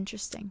 That's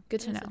interesting.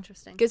 Good to know.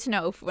 Interesting. Good to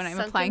know when I'm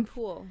applying.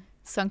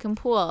 Sunken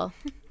pool.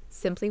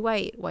 Simply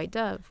white. White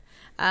dove.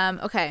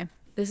 Okay.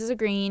 This is a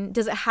green.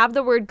 Does it have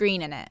the word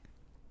green in it?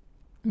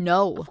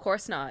 No. Of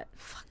course not.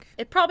 Fuck.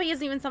 It probably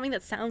isn't even something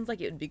that sounds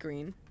like it would be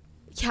green.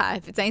 Yeah,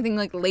 if it's anything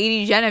like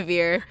Lady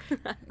Genevieve.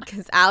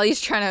 Because Allie's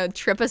trying to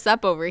trip us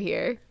up over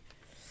here.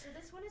 So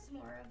this one is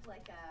more of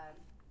like a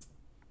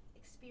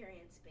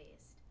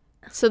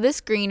experience-based. So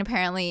this green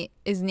apparently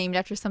is named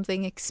after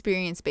something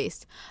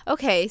experience-based.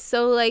 Okay,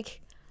 so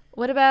like,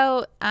 what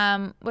about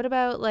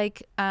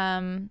like,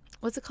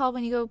 what's it called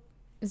when you go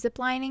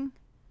ziplining?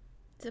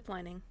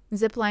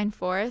 Zipline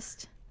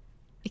forest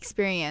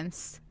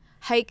experience.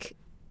 Hike.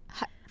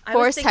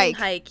 Forest hike.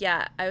 Hike,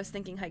 yeah. I was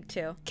thinking hike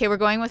too. Okay, we're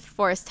going with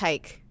forest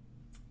hike.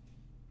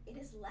 It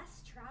is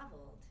less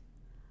traveled.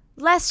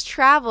 Less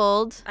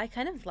traveled. I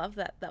kind of love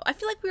that though. I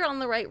feel like we were on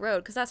the right road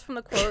because that's from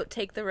the quote,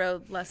 take the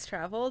road less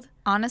traveled.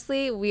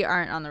 Honestly, we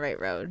aren't on the right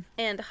road.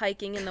 And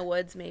hiking in the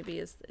woods maybe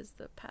is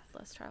the path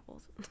less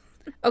traveled.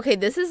 Okay,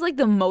 this is like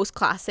the most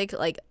classic,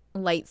 like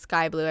light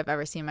sky blue I've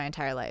ever seen in my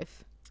entire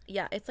life.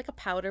 Yeah, it's like a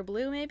powder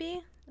blue,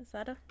 maybe. Is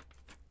that a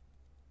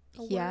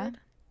word?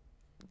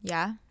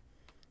 Yeah.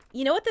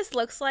 You know what this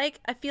looks like?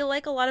 I feel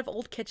like a lot of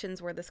old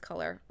kitchens were this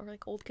color, or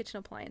like old kitchen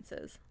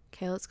appliances.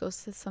 Okay, let's go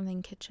to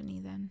something kitchen-y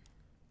then.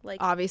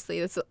 Like, obviously,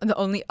 that's the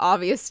only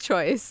obvious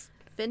choice.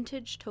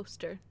 Vintage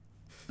toaster.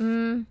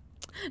 Not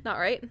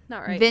right.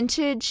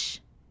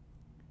 Vintage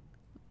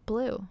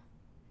blue.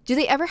 Do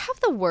they ever have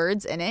the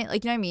words in it?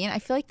 Like, you know what I mean? I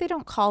feel like they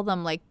don't call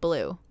them like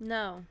blue.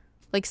 No.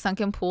 Like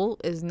sunken pool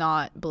is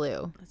not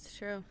blue. That's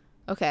true.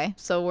 Okay,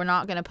 so we're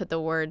not gonna put the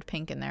word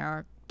pink in there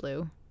or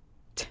blue.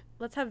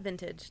 Let's have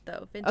vintage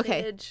though. Vintage.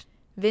 Okay.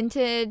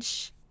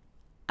 Vintage.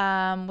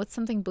 What's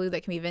something blue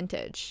that can be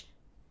vintage?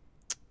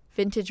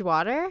 Vintage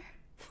water?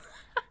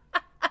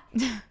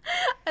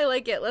 I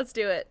like it. Let's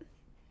do it.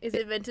 Is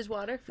it vintage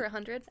water for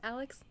 100,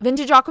 Alex?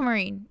 Vintage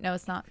aquamarine. No,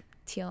 it's not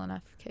teal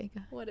enough. Okay,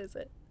 go. What is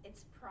it?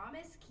 It's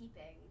promise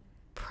keeping.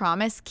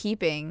 Promise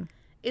keeping.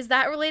 Is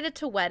that related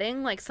to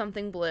wedding? Like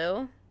something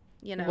blue?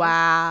 You know?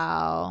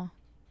 Wow.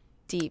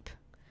 Deep.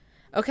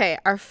 Okay,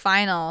 our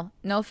final,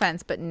 no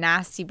offense, but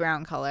nasty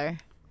brown color.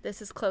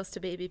 This is close to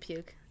baby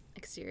puke.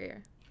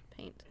 Exterior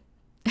paint.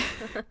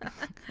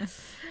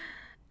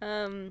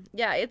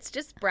 Yeah, it's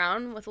just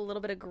brown with a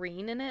little bit of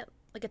green in it.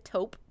 Like a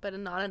taupe, but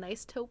not a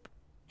nice taupe.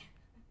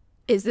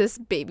 Is this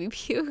baby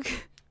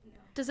puke? No.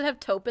 Does it have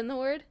taupe in the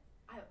word?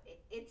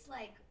 It's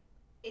like,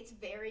 it's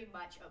very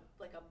much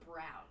like a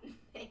brown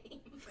name.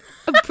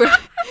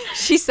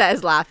 She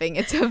says, laughing.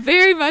 It's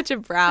very much a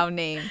brown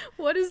name.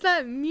 What does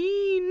that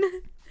mean?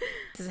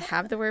 Does it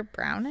have the word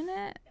brown in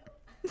it?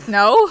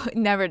 No, it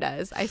never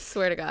does. I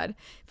swear to God.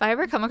 If I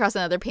ever come across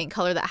another paint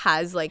color that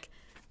has like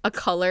a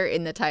color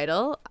in the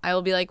title, I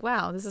will be like,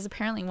 wow, this is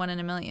apparently 1 in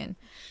a million.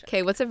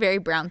 Okay, what's a very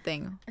brown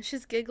thing?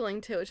 She's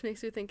giggling too, which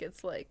makes me think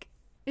it's like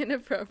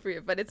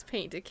inappropriate, but it's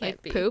paint. It can't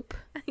like be. Poop?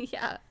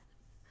 Yeah.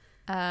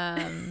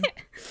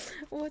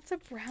 What's a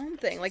brown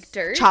thing? Like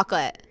dirt?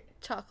 Chocolate.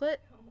 Chocolate?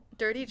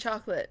 Dirty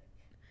chocolate.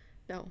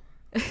 No.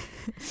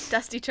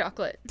 Dusty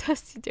chocolate.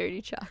 Dusty,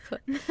 dirty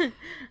chocolate.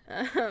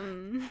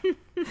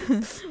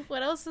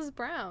 What else is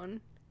brown?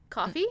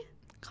 Coffee?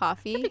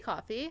 Coffee? Could be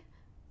coffee.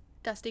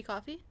 Dusty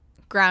coffee?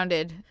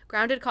 Grounded.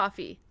 Grounded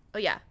coffee. Oh,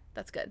 yeah.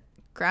 That's good.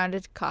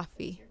 Grounded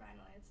coffee. Your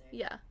final answer?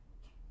 Yeah.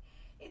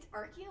 It's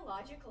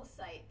archaeological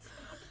site.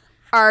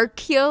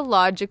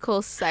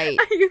 Archaeological site.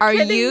 Are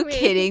you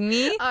kidding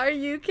me? Are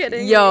you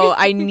kidding me? Yo,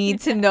 I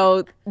need to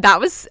know. That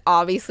was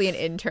obviously an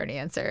intern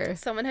answer.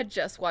 Someone had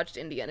just watched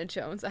Indiana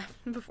Jones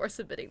before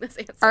submitting this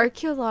answer.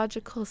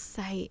 Archaeological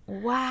site.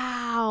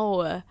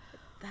 Wow.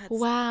 That's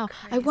wow.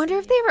 crazy. I wonder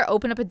if they ever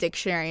open up a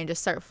dictionary and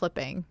just start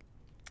flipping.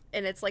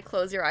 And it's like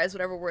close your eyes,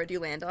 whatever word you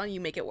land on, you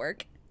make it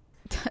work.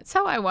 That's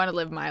how I want to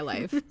live my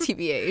life,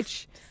 TBH.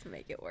 Just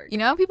make it work. You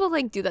know how people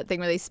like do that thing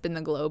where they spin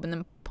the globe and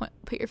then put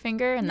your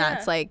finger and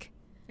that's like...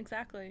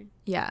 Exactly.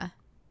 Yeah.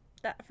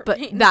 That for but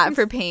paint. That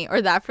for paint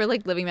or that for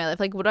like living my life.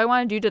 Like what do I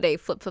want to do today?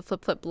 Flip, flip,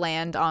 flip, flip,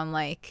 land on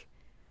like...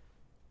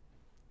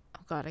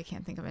 Oh God, I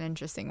can't think of an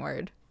interesting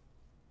word.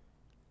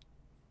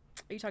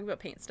 Are you talking about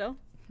paint still?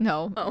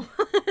 No. Oh.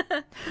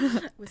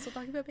 We're still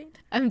talking about paint?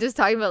 I'm just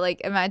talking about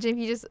like, imagine if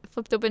you just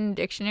flipped open a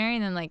dictionary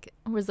and then like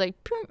was like,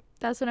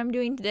 that's what I'm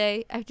doing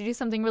today. I have to do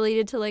something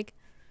related to like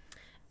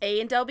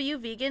A&W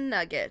vegan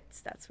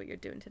nuggets. That's what you're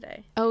doing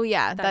today. Oh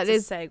yeah, That's that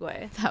is a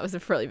segue. That was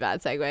a really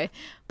bad segue,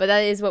 but that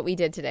is what we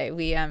did today.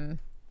 We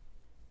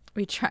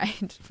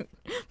tried.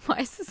 Why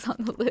is this on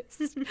the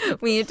list?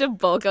 We need to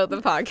bulk out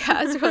the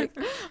podcast. We're like,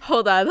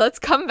 hold on, let's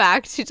come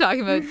back to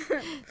talking about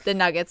the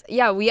nuggets.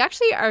 Yeah, we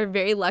actually are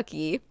very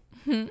lucky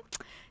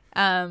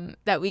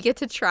that we get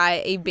to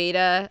try a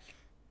beta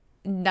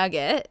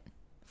nugget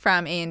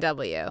from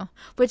A&W,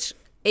 which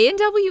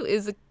A&W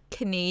is a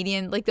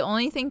Canadian, like the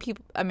only thing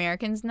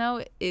Americans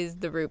know is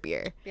the root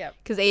beer. Yeah.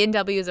 Because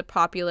A&W is a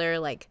popular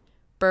like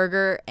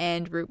burger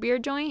and root beer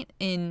joint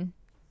in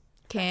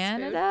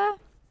Canada.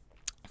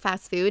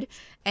 Fast food.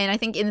 And I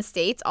think in the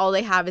States all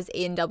they have is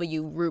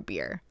A&W root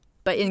beer.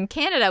 But in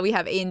Canada we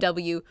have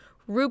A&W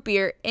root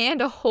beer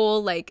and a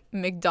whole like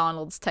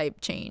McDonald's type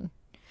chain.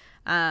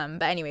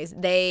 But anyways,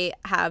 they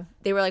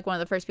were like one of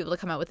the first people to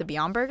come out with a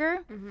Beyond Burger.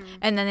 Mm-hmm.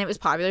 And then it was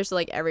popular, so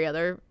like every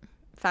other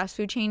fast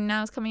food chain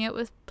now is coming out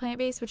with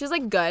plant-based, which is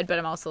like good, but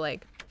I'm also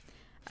like,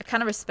 I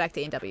kind of respect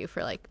A&W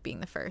for like being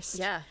the first.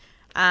 Yeah.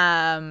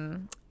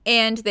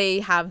 And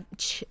they have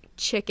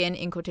chicken,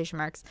 in quotation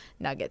marks,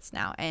 nuggets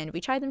now. And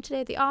we tried them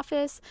today at the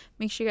office.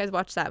 Make sure you guys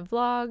watch that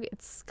vlog.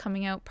 It's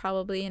coming out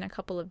probably in a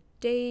couple of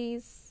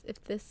days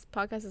if this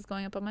podcast is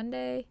going up on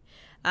Monday.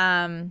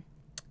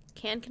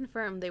 Can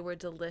confirm they were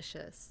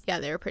delicious. Yeah,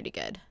 they were pretty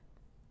good.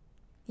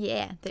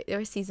 Yeah, they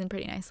were seasoned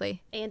pretty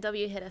nicely.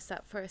 A&W hit us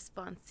up for a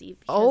sponsee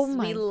because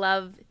we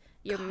love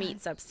your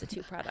meat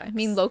substitute products. I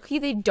mean, low-key,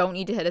 they don't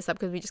need to hit us up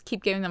because we just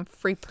keep giving them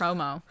free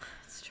promo.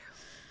 That's true.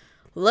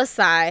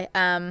 Lasai.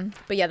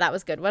 But yeah, that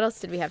was good. What else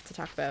did we have to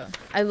talk about?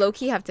 I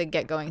low-key have to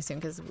get going soon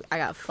because I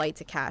got a flight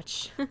to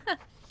catch.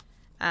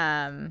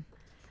 I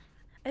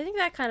think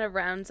that kind of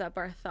rounds up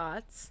our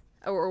thoughts.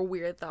 or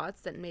weird thoughts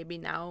that maybe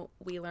now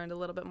we learned a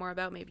little bit more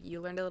about. Maybe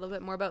you learned a little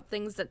bit more about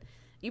things that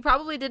you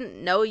probably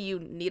didn't know you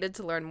needed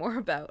to learn more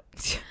about,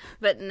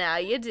 but now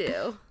you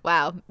do.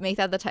 Wow, make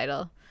that the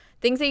title.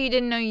 Things that you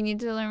didn't know you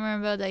needed to learn more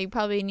about that you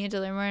probably need to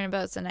learn more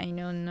about, so now you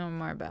know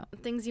more about.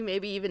 Things you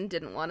maybe even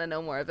didn't want to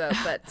know more about,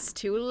 but it's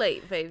too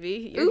late,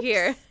 baby. You're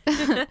here.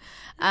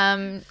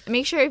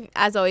 Make sure,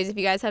 as always, if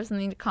you guys have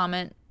something to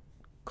comment,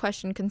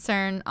 question,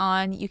 concern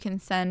on, you can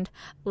send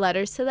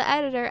letters to the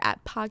editor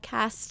at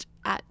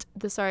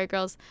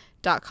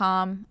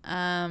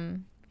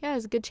podcast@thesorrygirls.com.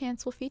 There's a good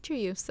chance we'll feature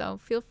you, so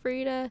feel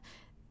free to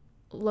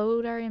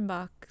load our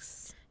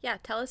inbox. Yeah,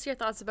 tell us your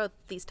thoughts about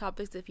these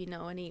topics if you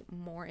know any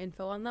more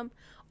info on them.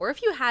 Or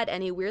if you had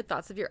any weird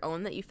thoughts of your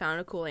own that you found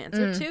a cool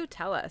answer to,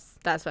 tell us.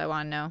 That's what I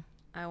want to know.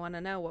 I want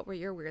to know, what were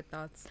your weird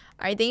thoughts?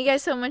 All right, thank you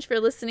guys so much for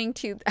listening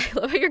to... I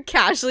love how you're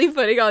casually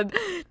putting on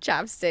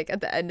chapstick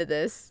at the end of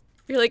this.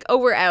 You're like, oh,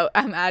 we're out.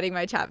 I'm adding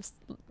my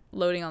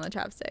loading on the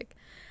chapstick.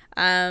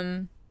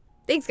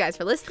 Thanks, guys,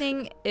 for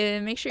listening.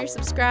 Make sure you're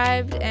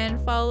subscribed and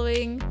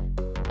following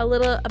a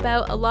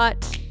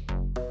lot.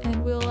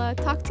 And we'll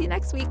talk to you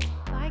next week.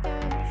 Bye,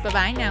 guys.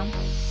 Bye-bye now.